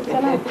alaikum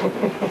salam.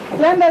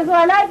 Nan da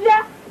zuwa lafiya?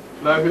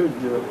 Lafiya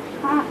jiya.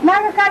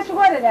 Na ga ka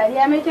shigo da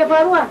dariya me ke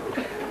faruwa?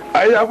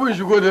 Ai abun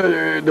shigo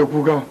da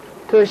kuka.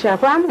 To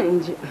shafa mu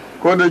in ji.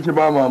 Ko da yake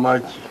ba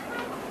mamaki.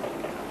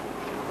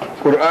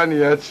 Qur'ani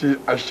ya ce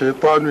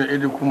ash-shaytanu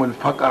ya'idukum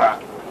al-faqra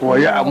wa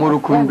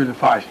ya'murukum bil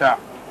fahsha.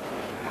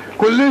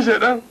 Kullun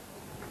shaydan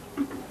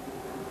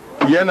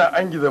yana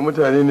angiza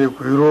mutane ne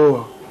ku yi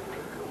rowa.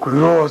 Ku yi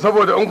rowa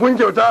saboda in kun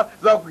kyauta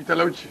za ku yi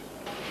talauci.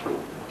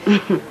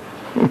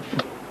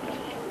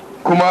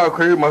 Kuma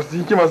akwai masu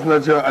hikima suna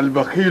cewa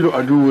al-bakhilu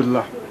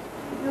aduwwullah.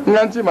 In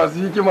an ce masu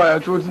hikima ya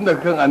to tun daga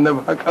kan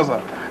annabi har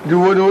ƙasa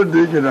duk wani wanda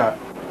yake da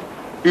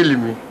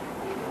ilimi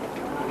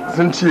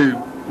sun ce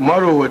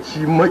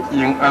marowaci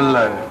maƙiyin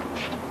Allah ne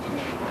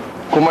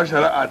kuma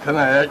shari'a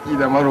tana yaƙi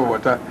da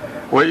marowata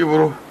wai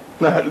Ibro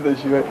na haɗu da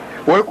shi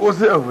wai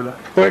ƙosai a hula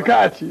wai ka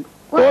a ce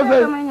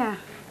ƙosai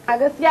a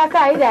gaskiya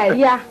ka yi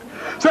dariya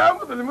sai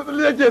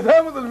mutsuli yake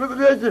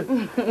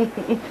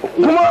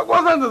kuma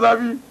ƙosan da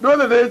zafi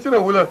dole da ya cire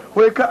hular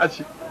wai ka a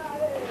ce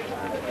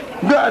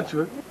da a ce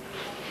wai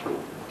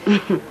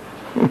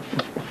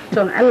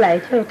ton Allah ya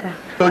kyauta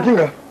to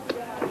kinga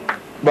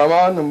ba ma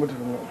wannan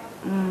mutum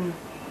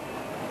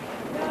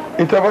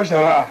ita ba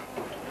shari'a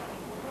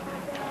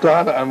ta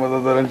hana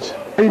almazazzaranci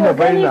baina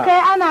baina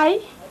kai ana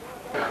yi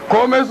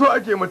komai so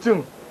ake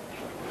mutum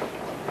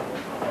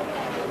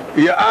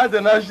ya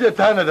adana shi ya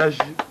tanada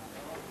shi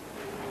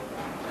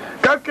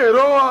kakkai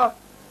rowa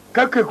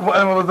kakkai kuma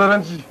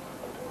almazazzaranci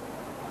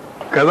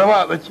ka zama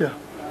a tsakiya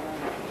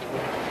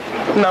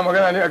ina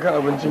magana ne akan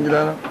abincin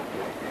gidana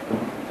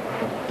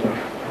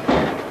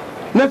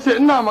na ce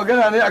ina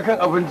magana ne akan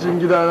abincin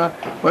gidana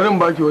bari in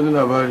baki wani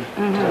labari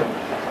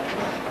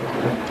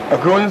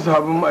akwai wani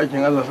sahabin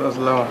ma'aikin Allah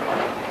sallallahu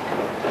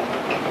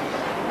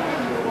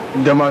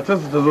da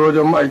matarsa ta zo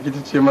wajen ma'aiki ta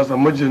ce masa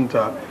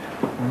mijinta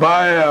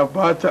baya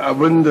bata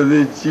abin da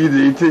zai ci da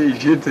ita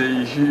ishe ta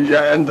ishi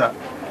ƴaƴanta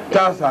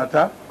ta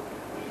sata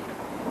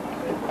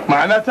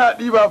ma'ana ta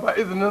ɗiba ba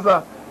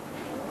izininsa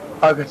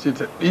aka ce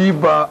ta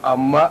ɗiba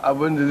amma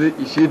abin da zai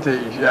ishe ta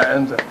ishi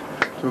ƴaƴanta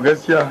to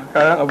gaskiya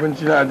kayan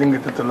abinci na a dinga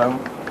tattala mu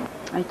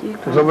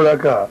to saboda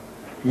haka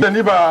da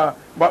ni ba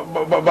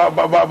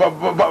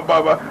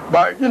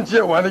kin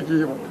cewa nake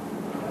yi ba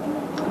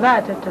za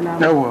a tattala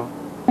mu yawa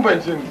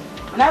ban ce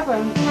na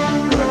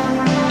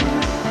fahimci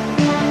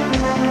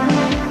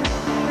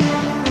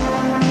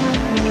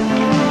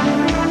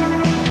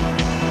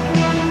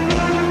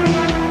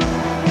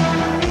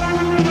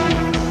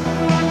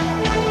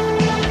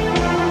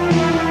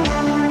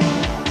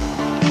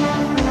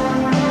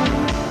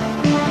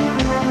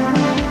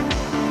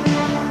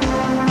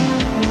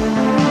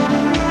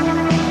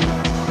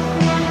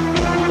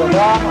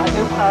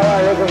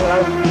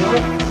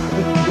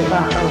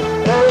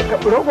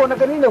rogo na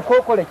gani ne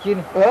ko kwarake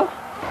ne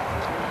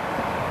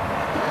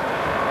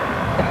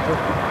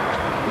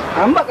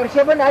an ba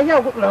karshe ba na yi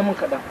gudu mun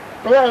kaɗan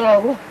ya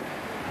yago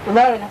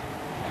ina ina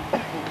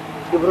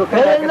dubro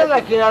kai na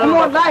zaki na kuma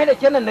wallahi da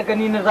kenan na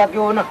gani na zaki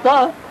wannan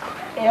ta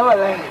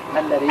wallahi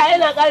ai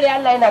na kare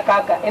Allah yana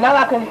kaka ina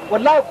za ka ne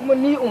wallahi kuma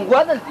ni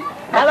unguwa zan ji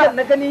Allah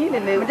na gani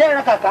ne mu je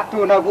na kaka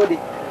to na gode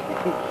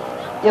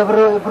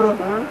Ibro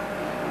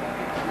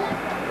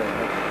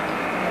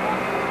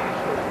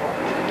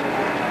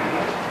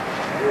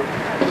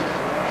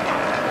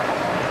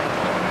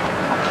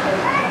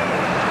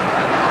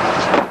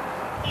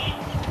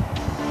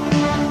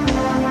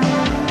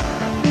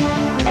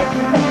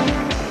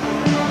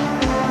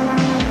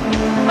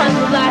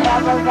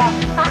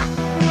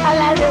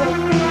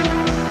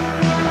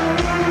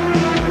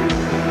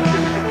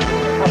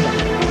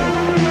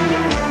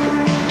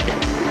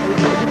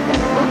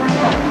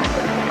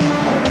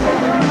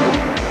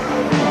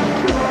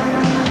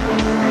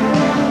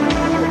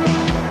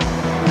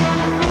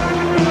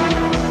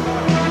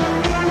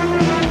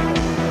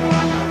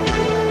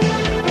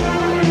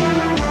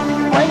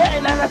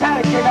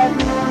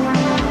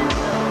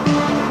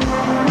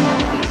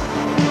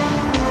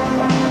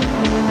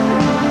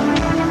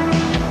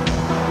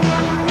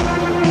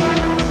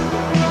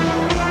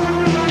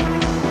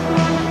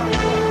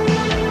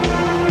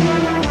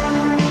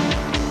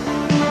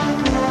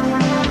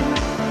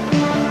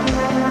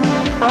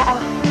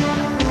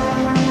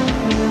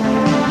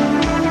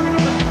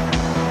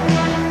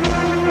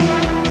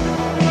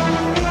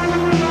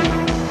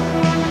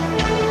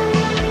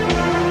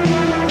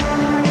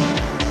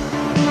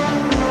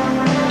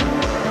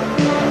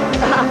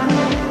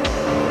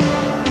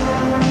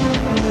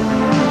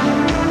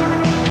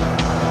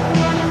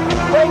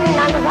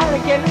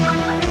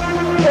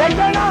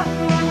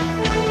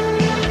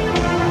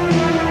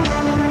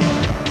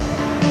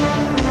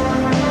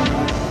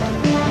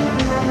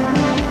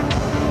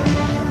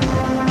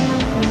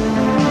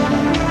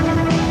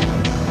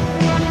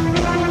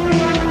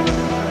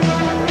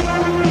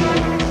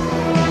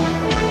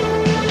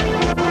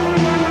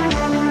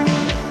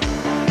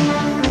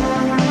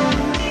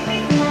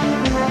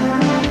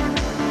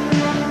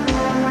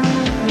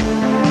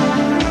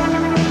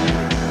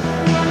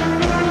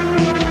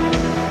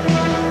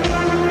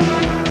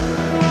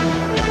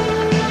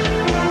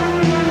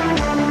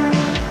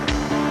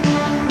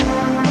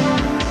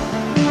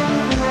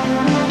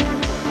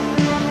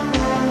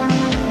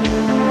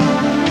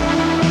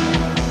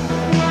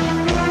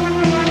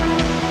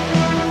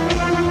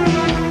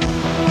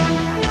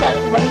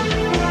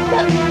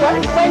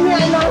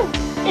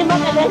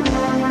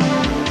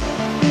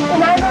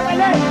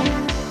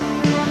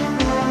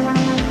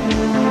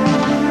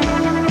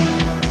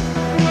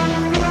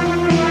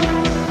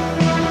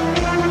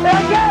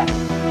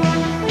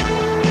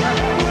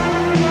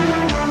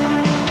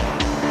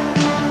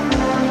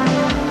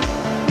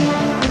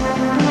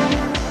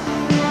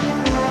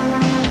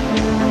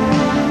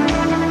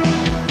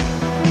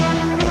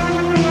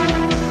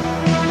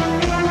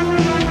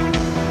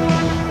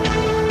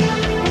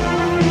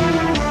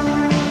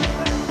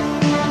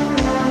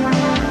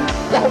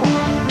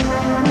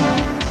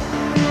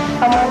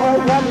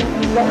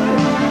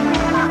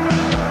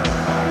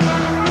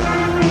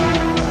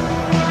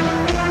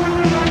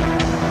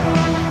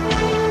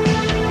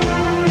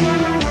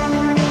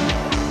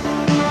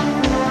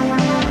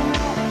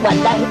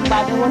wallahi ba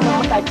da wannan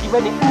makaci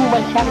bane in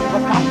ban sha ba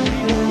ka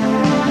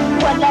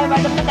wallahi ba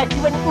da makaci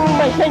bane in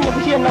ban shanye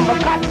bishiyar nan ba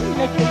ka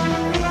nake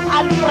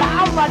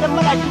alquran ba da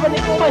makaci bane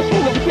in ban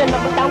shanye bishiyar nan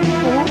ba dan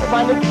ku ba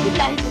ne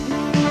billahi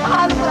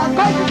alquran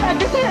kai ka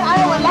ce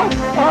ai wallahi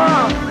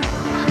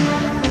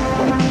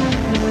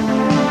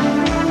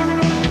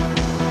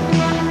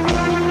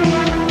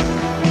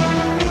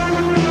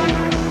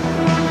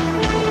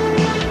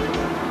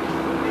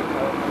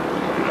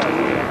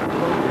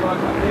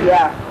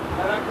ya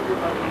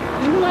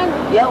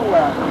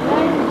yawa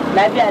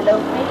lafiya lau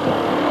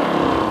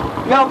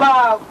yau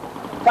ba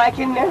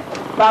kwakin ne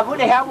ba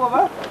bude yago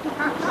ba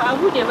ba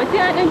bude ba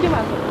sai dan jima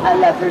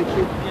Allah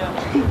sarki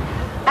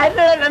ai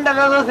nan da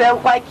zo sayan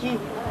kwaki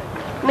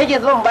nake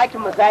zo in baki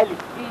misali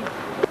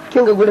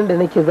kin ga gurin da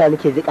nake za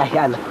nake jika shi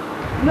anan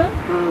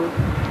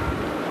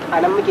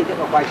anan muke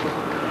jika kwaki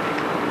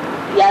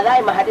ya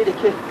za mu haɗu da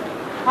ke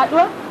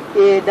haɗuwa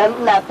dan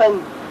ina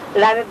son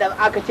ranar da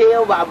aka ce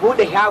yau ba a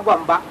bude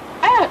shagon ba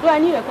ai haɗuwa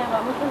ni da kai ba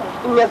matsala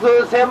in ya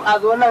so sai a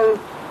zo nan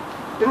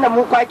tunda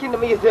mu kwakin da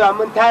muke sayawa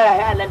mun tara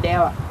ya nan da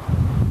yawa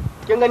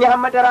kin gani har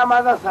madara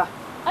ma zan sa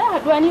ai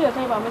haɗuwa ni da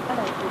kai ba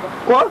matsala ce ba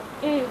ko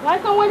ka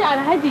san wani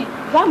alhaji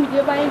za mu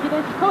je bayan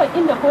gidan shi kawai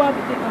inda kowa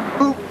ba zai san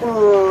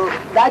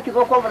za ki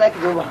zo ko ba za ki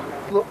zo ba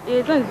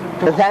zan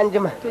zo to sai an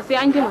jima to sai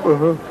an jima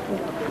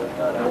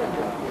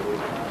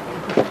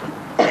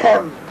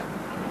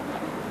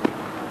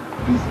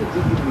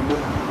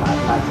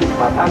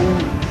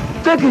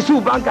Take su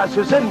banka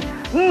sosai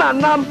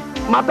nana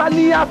mata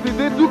ni ya fi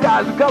de duka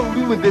aluka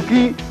wuri mu de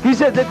ki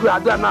se de ku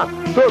adua na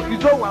to ki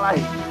zo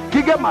wallahi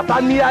ki ge mata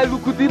ni ya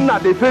lukuti na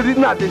de feri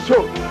na de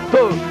show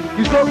to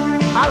ki zo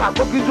ala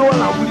ko ki zo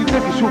na wuri de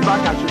ki su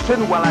banka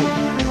sosai wallahi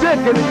je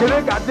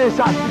kele ka de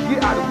sa ki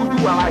alukutu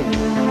wallahi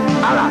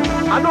ala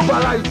ano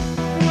wallahi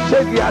se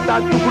ki ada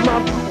tukuna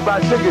ba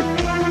se ki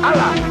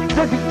ala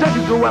je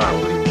ki zo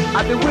wallahi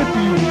I dey wait for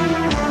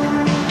you.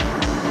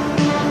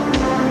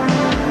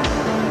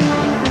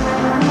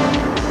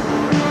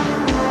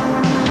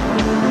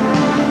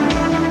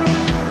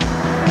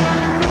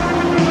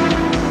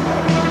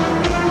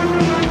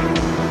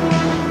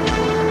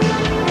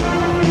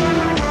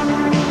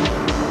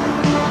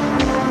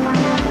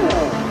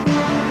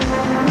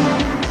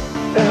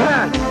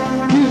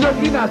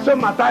 Kina so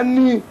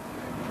matani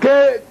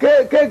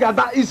ke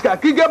gada iska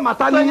kige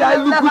matani ya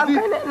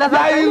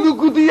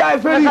lukuti ya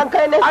feri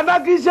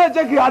anaki se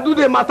ki adu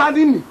de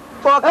matani ni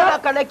to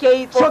kana ke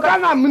yi so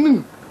kana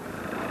minin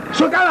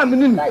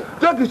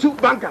to ki su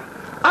banka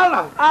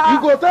ala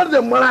you go tell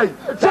them morai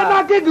se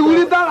na ke ki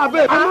wuri dala be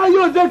ana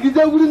yo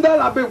je wuri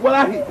dala be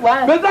wallahi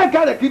be da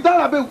kare ki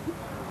dala be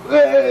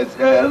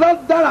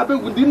dala be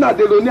wudi na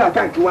de lo ni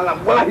akan ki wala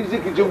wallahi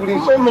je wuri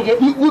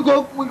we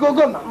go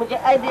go na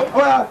ai de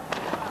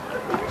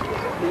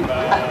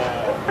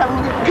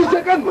Kise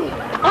kan mo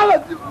ala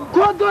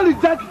ko doli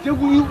jaki je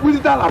wuri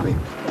dala be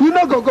we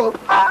no go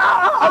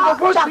I go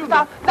push you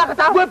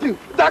dakata wait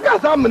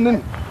dakata minin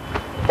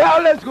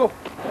let's go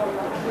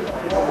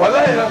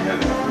wallahi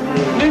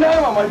ni na yi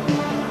mamaki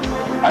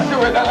a ce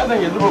wai dan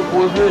adam ya zuba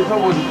ko sai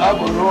saboda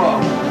tsabar ruwa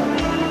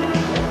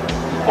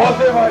ko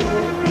sai ba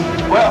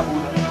wai a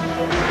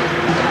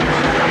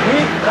ni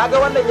kaga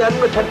wannan ya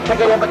nuna ta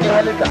gare bakin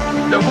halitta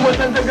da kuma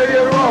san ta gare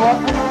ruwa ba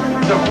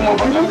da kuma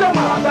ba mun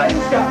jama'a da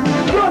iska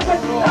yo ta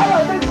ala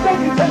ta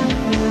ki sai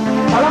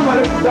ala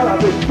mare ku dala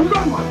be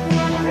dukan ma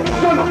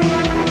sona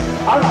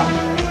ala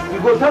you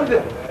go tell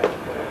them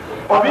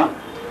obi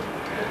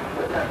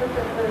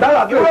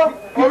dala biyo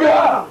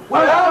Obiya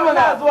wala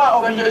mana zuwa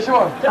Obi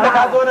tunda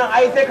ka zo nan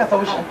ai sai ka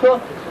saushi to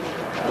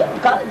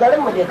garin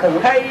mu je kai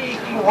kai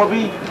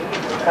Obi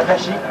ka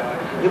tashi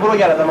Ibro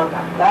gyara zaman ka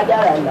na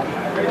gyara Allah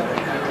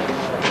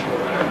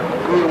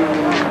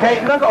kai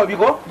nan ka Obi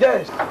ko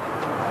yes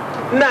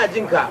ina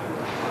jin ka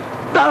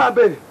dala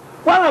be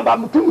wannan ba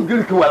mutum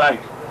girki wallahi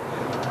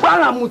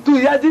wannan mutum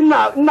ya ji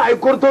na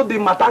ikorto da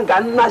matanga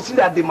na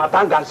shirya da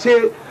matanga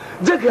sai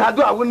je ki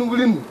hadu a wani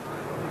wurin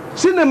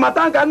shine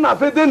matanga na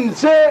fedin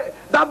sai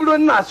dablo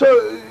na so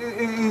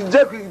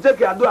je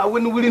ki hadu a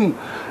wani wurin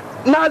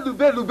na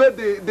lube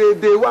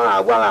de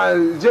wala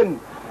jen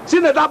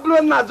shine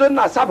dablo na zo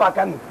na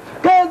sabaka ne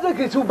kai je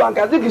ki su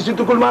banka je ki su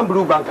tukulman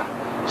buru banka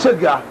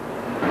shiga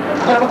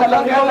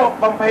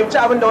ban fahimci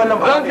abin da wannan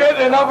ba ran kai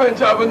da na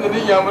fahimci abin da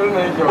din ya murna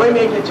yake wai me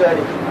yake cewa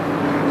ne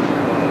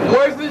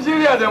wai sun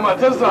shirya da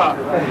matarsa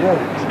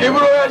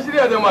Ibro ya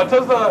shirya da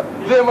matarsa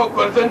zai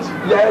makwartanci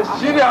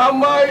shi ne an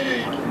ma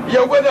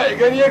ya gwada ya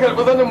gani ya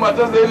karɓi sanin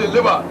matarsa ya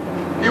lulluba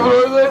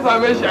Ibro zai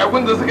same shi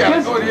abin da suka yi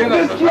alkawari yana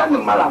gaskiya ne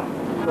mala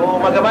to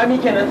magabami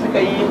kenan suka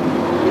yi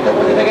ita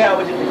kuma ta gaya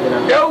wajen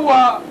kenan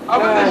yawwa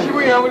abin da shi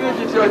bin ya murna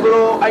yake cewa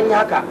Ibro an yi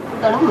haka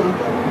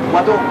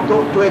wato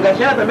to ga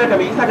shi yana tambayar ka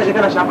me isa ka je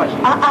kana shafa shi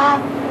a'a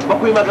ba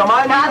ku yi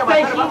magama na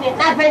san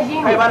shi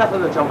ne kai ba na san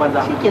zancen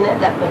banza shikenan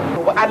da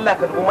to ba Allah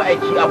ka dubi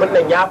ma'aiki abin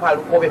nan ya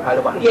faru ko bai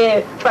faru ba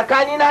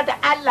tsakani na da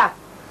Allah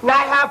na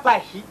yafa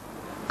shi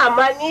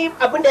amma ni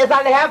abin da ya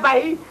sa na yafa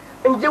shi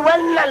in ji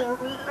wannan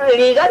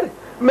rigar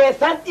mai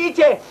santi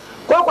ce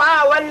ko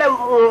kuwa wannan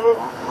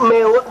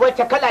mai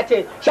wacce kala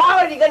ce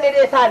shawar rigar ne da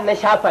ya sa na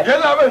shafa shi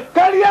yana bai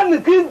kariya ne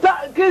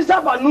kin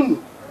shafa nunu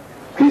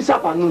kin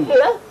shafa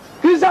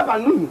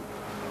nunu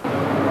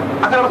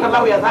akan maka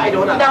Allah ya za a yi da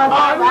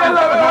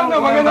wannan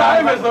magana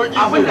ai mai sauki ce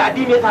abin da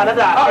addini tare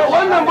da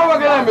wannan ba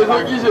magana mai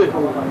sauki ce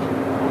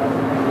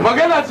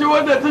magana ce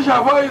wadda ta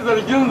shafa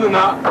zargin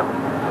zina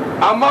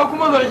amma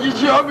kuma zargi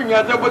shi abin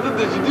ya tabbatar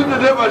da shi tun da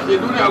dai ba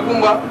shaidu ne a gun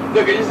ba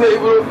daga isa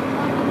Ibro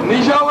ni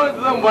shawarar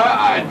da zan baya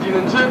a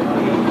addinance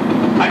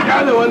a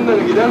kyale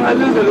wannan idan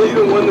halinsa da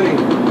irin wannan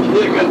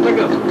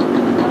shekantakas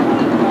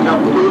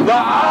za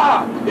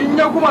a in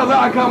ya kuma za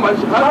a kama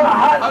shi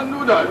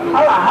hannu da hannu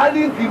ala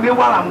halin ki ne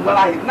wala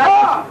mugalahi na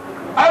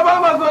ai ba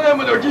ma so ne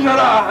mu dauki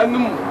shari'a a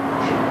hannunmu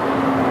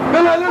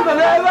dan halinsa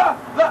ne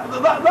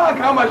za a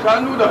kama shi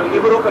hannu da hannu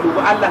Ibro ka dubi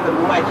Allah ka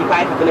dubi ma'aiki ka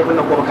aikata laifin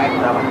nan ko baka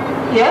aikata ba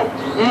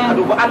ka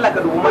dubi Allah ka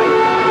dubi ma'aiki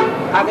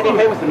ka ga dai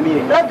kai musulmi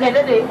ne ranka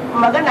dade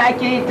magana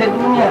ake yi ta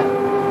duniya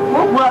ko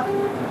kuwa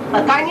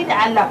tsakani da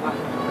Allah fa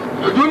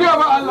duniya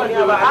ba Allah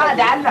ne ba a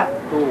da Allah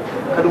to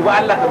ka dubi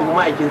Allah ka dubi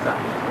ma'aikinsa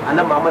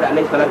annabi Muhammad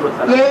alaihi salatu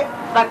wassalam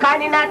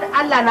tsakani na da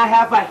Allah na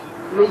yafa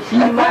shi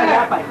ma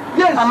ya yafa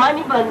amma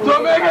ni ban to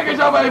me yake ka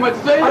shafa mace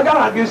sai an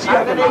gama gaskiya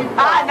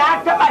a na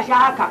taba shi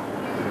haka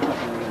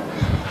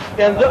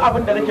yanzu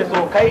abin da nake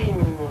so kai in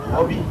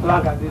Obi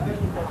ka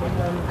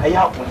yi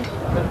haƙuri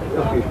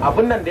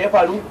abin nan da ya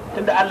faru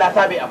tunda Allah ya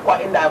sabe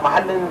akwa inda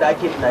mahallin da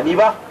ake tunani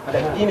ba da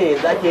ne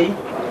yanzu ake yi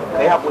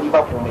ka yi haƙuri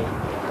ba komai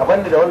ka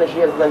banda da wannan shi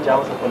yanzu zan ja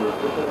masa kullu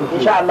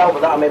insha Allah ba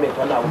za a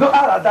maimaita wannan abu duk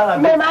ala dala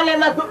mai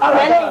malama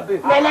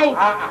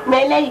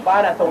melai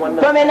ba na son wannan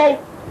to melai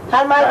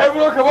har ma ai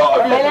Ibro ka ba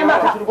Obi melai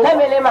maka kai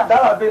melai ma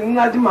dala be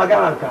na ji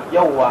magana ka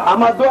yawwa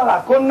amma dole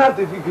ko na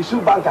tafi ki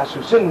su banka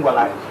su sun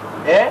wallahi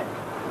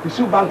ki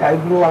su banka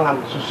Ibro wannan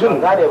su sun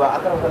gane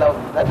ba akan kula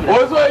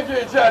wasu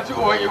yake ce a ci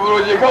uban Ibro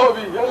je ka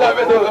Obi yalla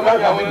bai da zaman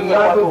ya mun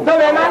nan to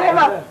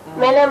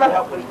melai ma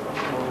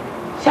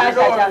sha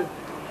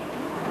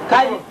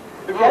kai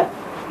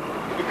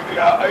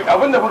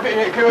abinda fa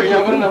kai wa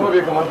iyamurin nan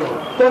bai kamata ba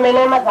to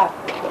melai maka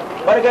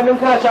bar ganin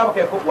kana sha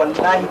baka ko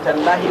wallahi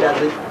tallahi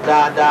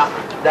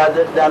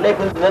da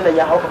laifin zinan nan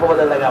ya hauka fa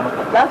bazan raga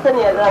maka na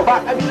sani ya zan ba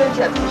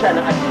kabilanci a cikin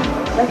shanin addini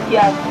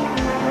gaskiya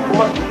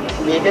kuma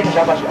me kai ka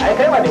shafa shi ai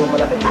kai ba ne mun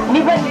malaka ni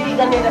ban da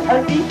riga ne da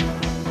sarfi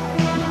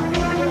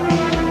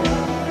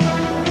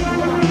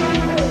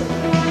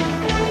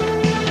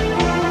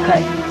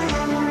kai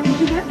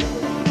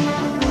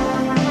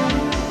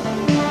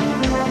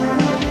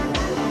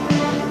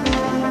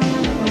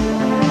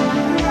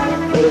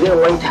zai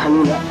wanke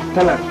hannu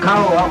tana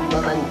kawowa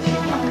matsanci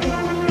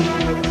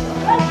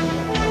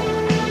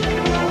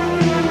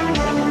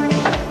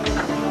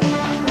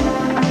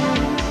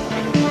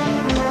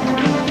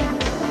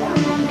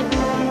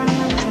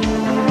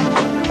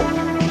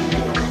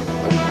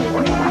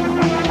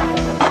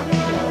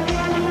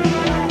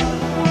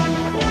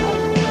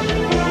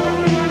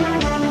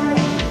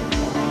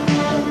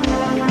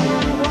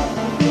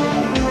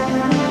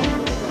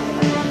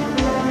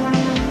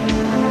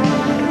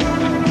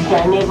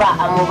ne ba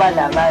amma ba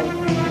labari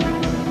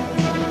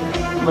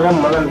buran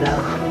da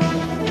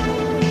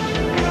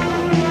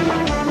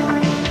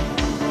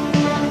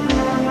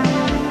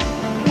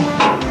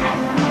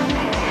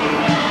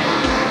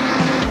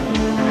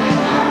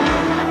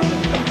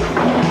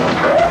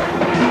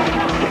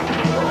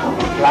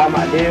Salamu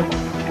alaikum.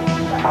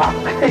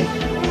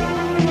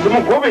 Kuma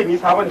ko bai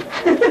nisa ba ne.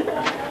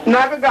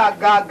 Na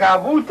ga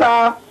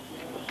buta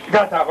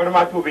ga tabar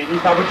ma to bai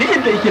nisa ba duk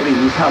inda yake bai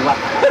nisa ba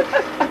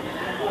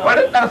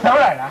bari dan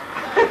saurara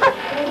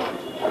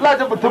Allah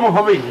da mutum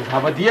fa bai nisa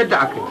ba duk yadda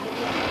aka yi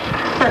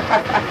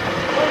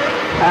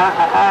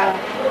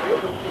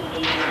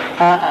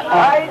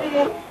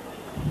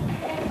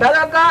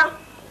saraka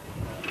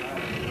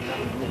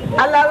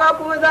Allah za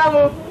kuma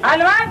zamu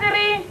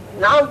almajiri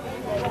na'am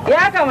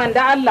ya kaman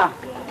da Allah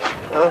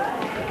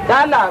da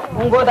Allah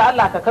mun gode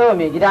Allah ka kai wa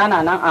mai gida na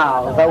nan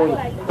a zaure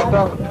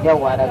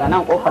yawwa daga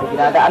nan kofar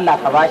gida da Allah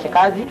ka bashi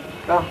kaji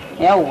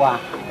yawwa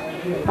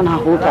ana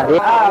huta dai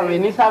a mai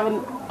nisa bin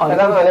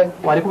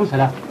wa alaikum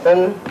salam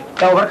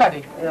yau barka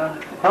dai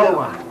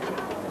yawwa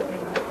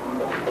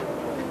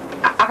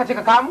aka ce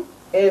ka kamu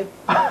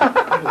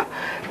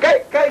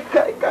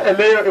kai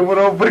leyo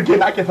imuro burge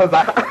na ake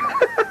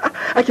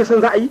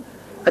son za a yi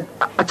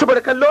a ci bar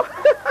kallo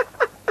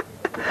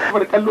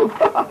bar kallo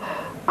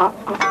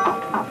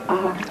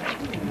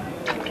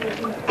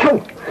kyau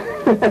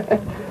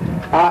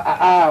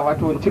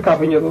wato ci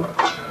kafin ya zo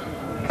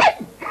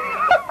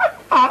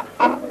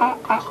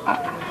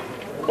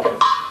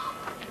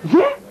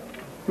ye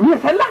miya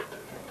sallah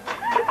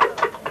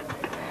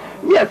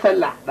miya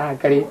sallah da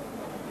kare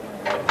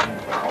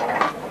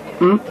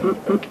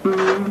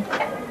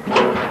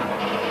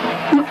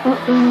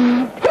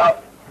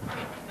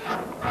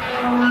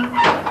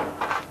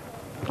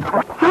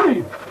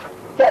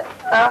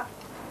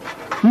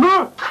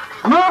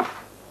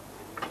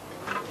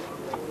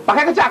ba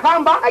kai ka ci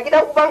akaman ba a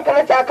gidan ubanka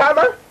na ci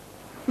akama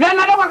me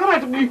na dauka kana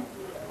ciki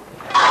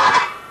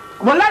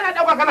wallahi na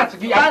dauka kana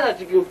ciki ba na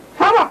ciki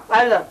haba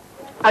Allah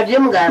aje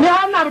mu gana ni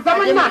Allah ba ta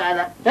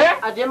manna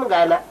aje mu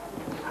gana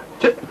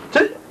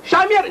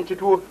shamiyar in ci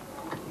tuwo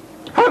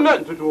hannun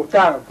in ci tuwo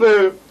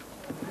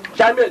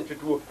shamiyar in ci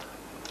tuwo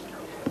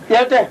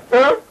yauta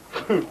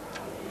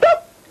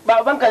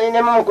ba ubanka ne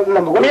neman kudin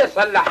nan ba me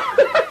sallah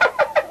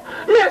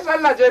me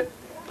sallah ce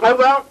ai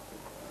ba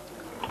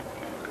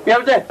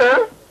yauta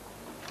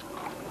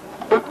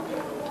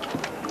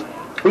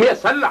me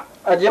sallah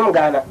aje mu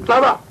gana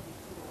saba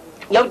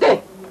yauta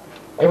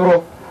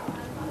Ibro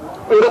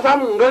nga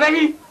samu nga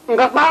rahi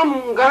nga samu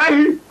nga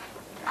rahi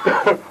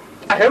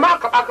a hema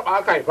ka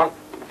aka haifan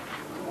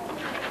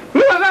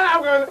ni ba zan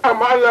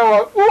amma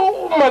Allah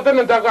wa matan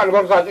nan ta ga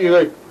albarka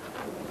tsirai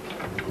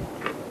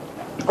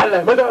Allah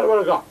ya mata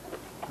albarka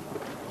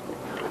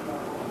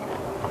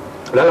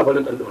lalla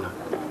barin dan dona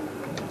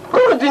ko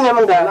mutum ne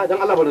mun ga dan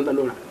Allah barin dan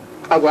dona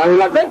a gwani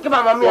la zan kiba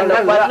ma miyan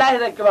nan wallahi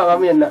zan kiba ma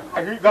miyan nan a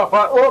ga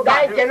fa o ga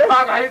kenan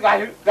ba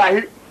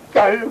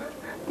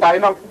gahi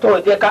nan to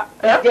je ka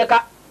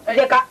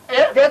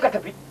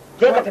tafi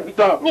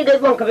ni dai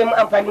zuwan ka bai mu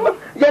amfani ba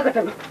je ka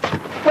tafi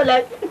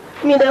wallahi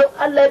ni da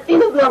Allah ya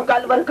tsine zuwan ka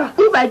albarka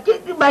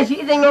ni ba shi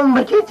idan yawan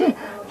bace ce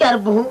yar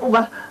buhun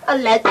uba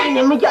Allah ya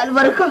tsine miki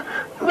albarka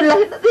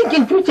wallahi da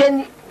kin cuce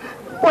ni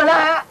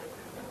wala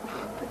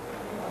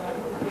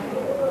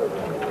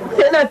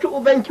sai na ci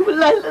ubanki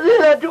wallahi sai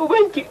na ci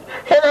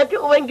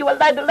ubanki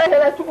wallahi da sai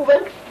na ci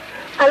ubanki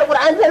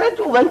alquran sai na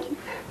ci ubanki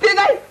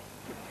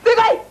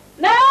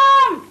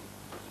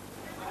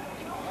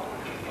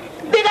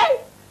digai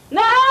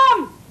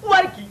na'am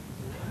warki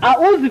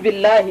a'udhu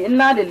billahi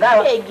inna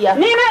lillahi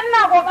ni na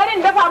ina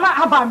kokarin dafa ma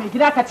haba mai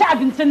gida ka ci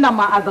abincin nan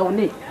ma a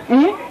zaune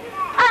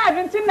a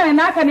abincin nan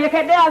naka ne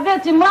kai daya zai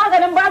ci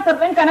maganin basir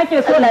ɗinka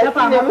nake so na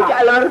dafa maka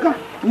albarka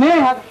me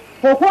haka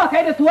ko kuwa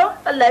kai da tuwo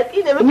Allah ya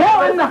tsine miki me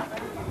wannan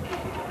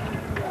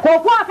ko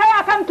kuwa kai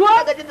akan tuwo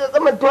daga jin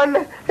tsaman tuwon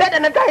nan sai da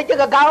na kai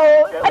kika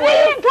kawo ni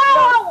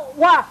kawo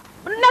wa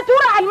na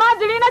tura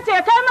almajiri na ce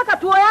kai maka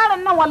tuwo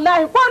yaron nan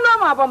wallahi ko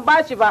noma ban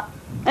bashi ba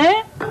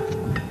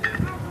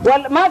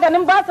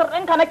maganin basir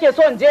ɗinka nake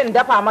so in je in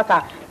dafa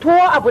maka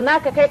tuwo abu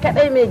naka kai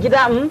kadai mai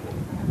gida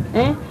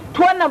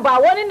tuwon nan ba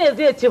wani ne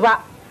zai ci ba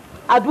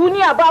a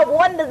duniya babu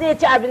wanda zai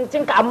ci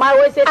abincinka amma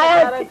wai sai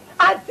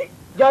ka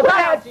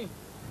ci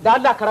da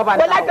Allah ka raba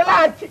ni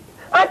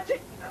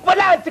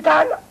wala ci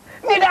kana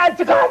ni da an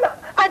ci kana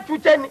an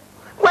cuce ni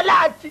wala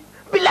an ci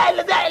billahi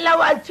la ilaha illa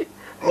an ci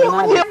ni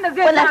wanda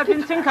zai ci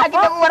abincinka a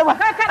gidan warwa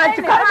an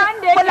ci kana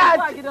wala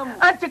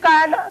an ci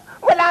kana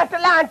wala ta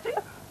la an ci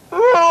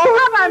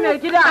Haba mai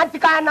gida. An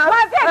cika na. Ba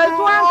zai ci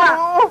tuwanka.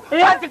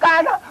 An cika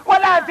na.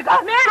 Wala an cika.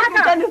 Me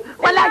haka?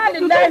 Wala an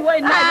cika.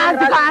 An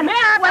cika na.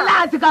 Wala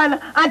an cika na.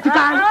 An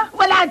cika na.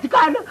 Wala an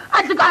cika na.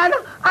 An cika na.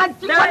 An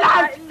cika. Wala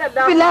an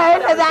cika. Bilahi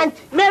la zan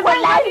ci.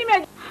 Wallahi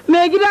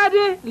mai gida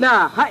dai.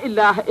 La ha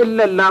ilaha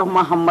illallah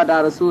Muhammadu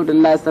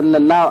Rasulullah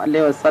sallallahu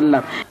alaihi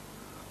wasallam.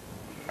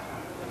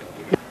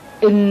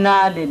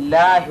 Inna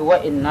lillahi wa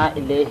inna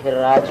ilaihi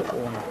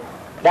raji'un.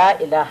 La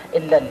ilaha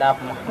illallah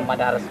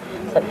Muhammadu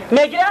Rasulullah.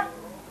 Me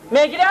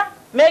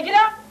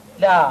gida?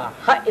 La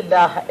ha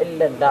ilaha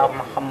illallah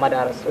Muhammadu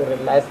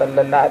Rasulullah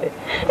sallallahu alaihi.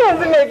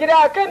 Yanzu me gida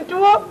akan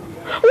tuwo?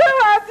 Wai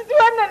wasu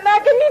tuwon nan na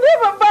gani dai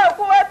ban ba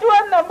kowa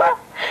tuwon nan ba.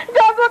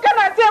 Ka zo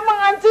kana ce min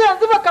an ce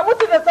yanzu baka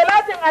mutu da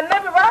salatin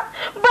annabi ba?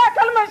 Ba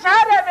kalmar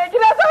shahada mai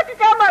gida za ka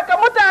kama ka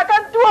mutu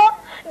akan tuwo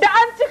da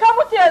an cika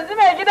mutu yanzu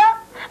mai gida?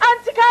 An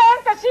ci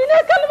kayanka shine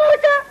kalmar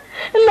ka.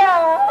 La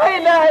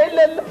ilaha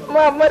illallah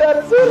Muhammadu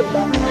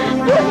Rasulullah.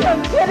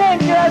 Sai dai in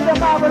kira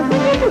jama'a ba su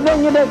ne ku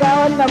zan yi daga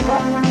wannan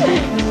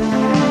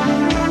ba.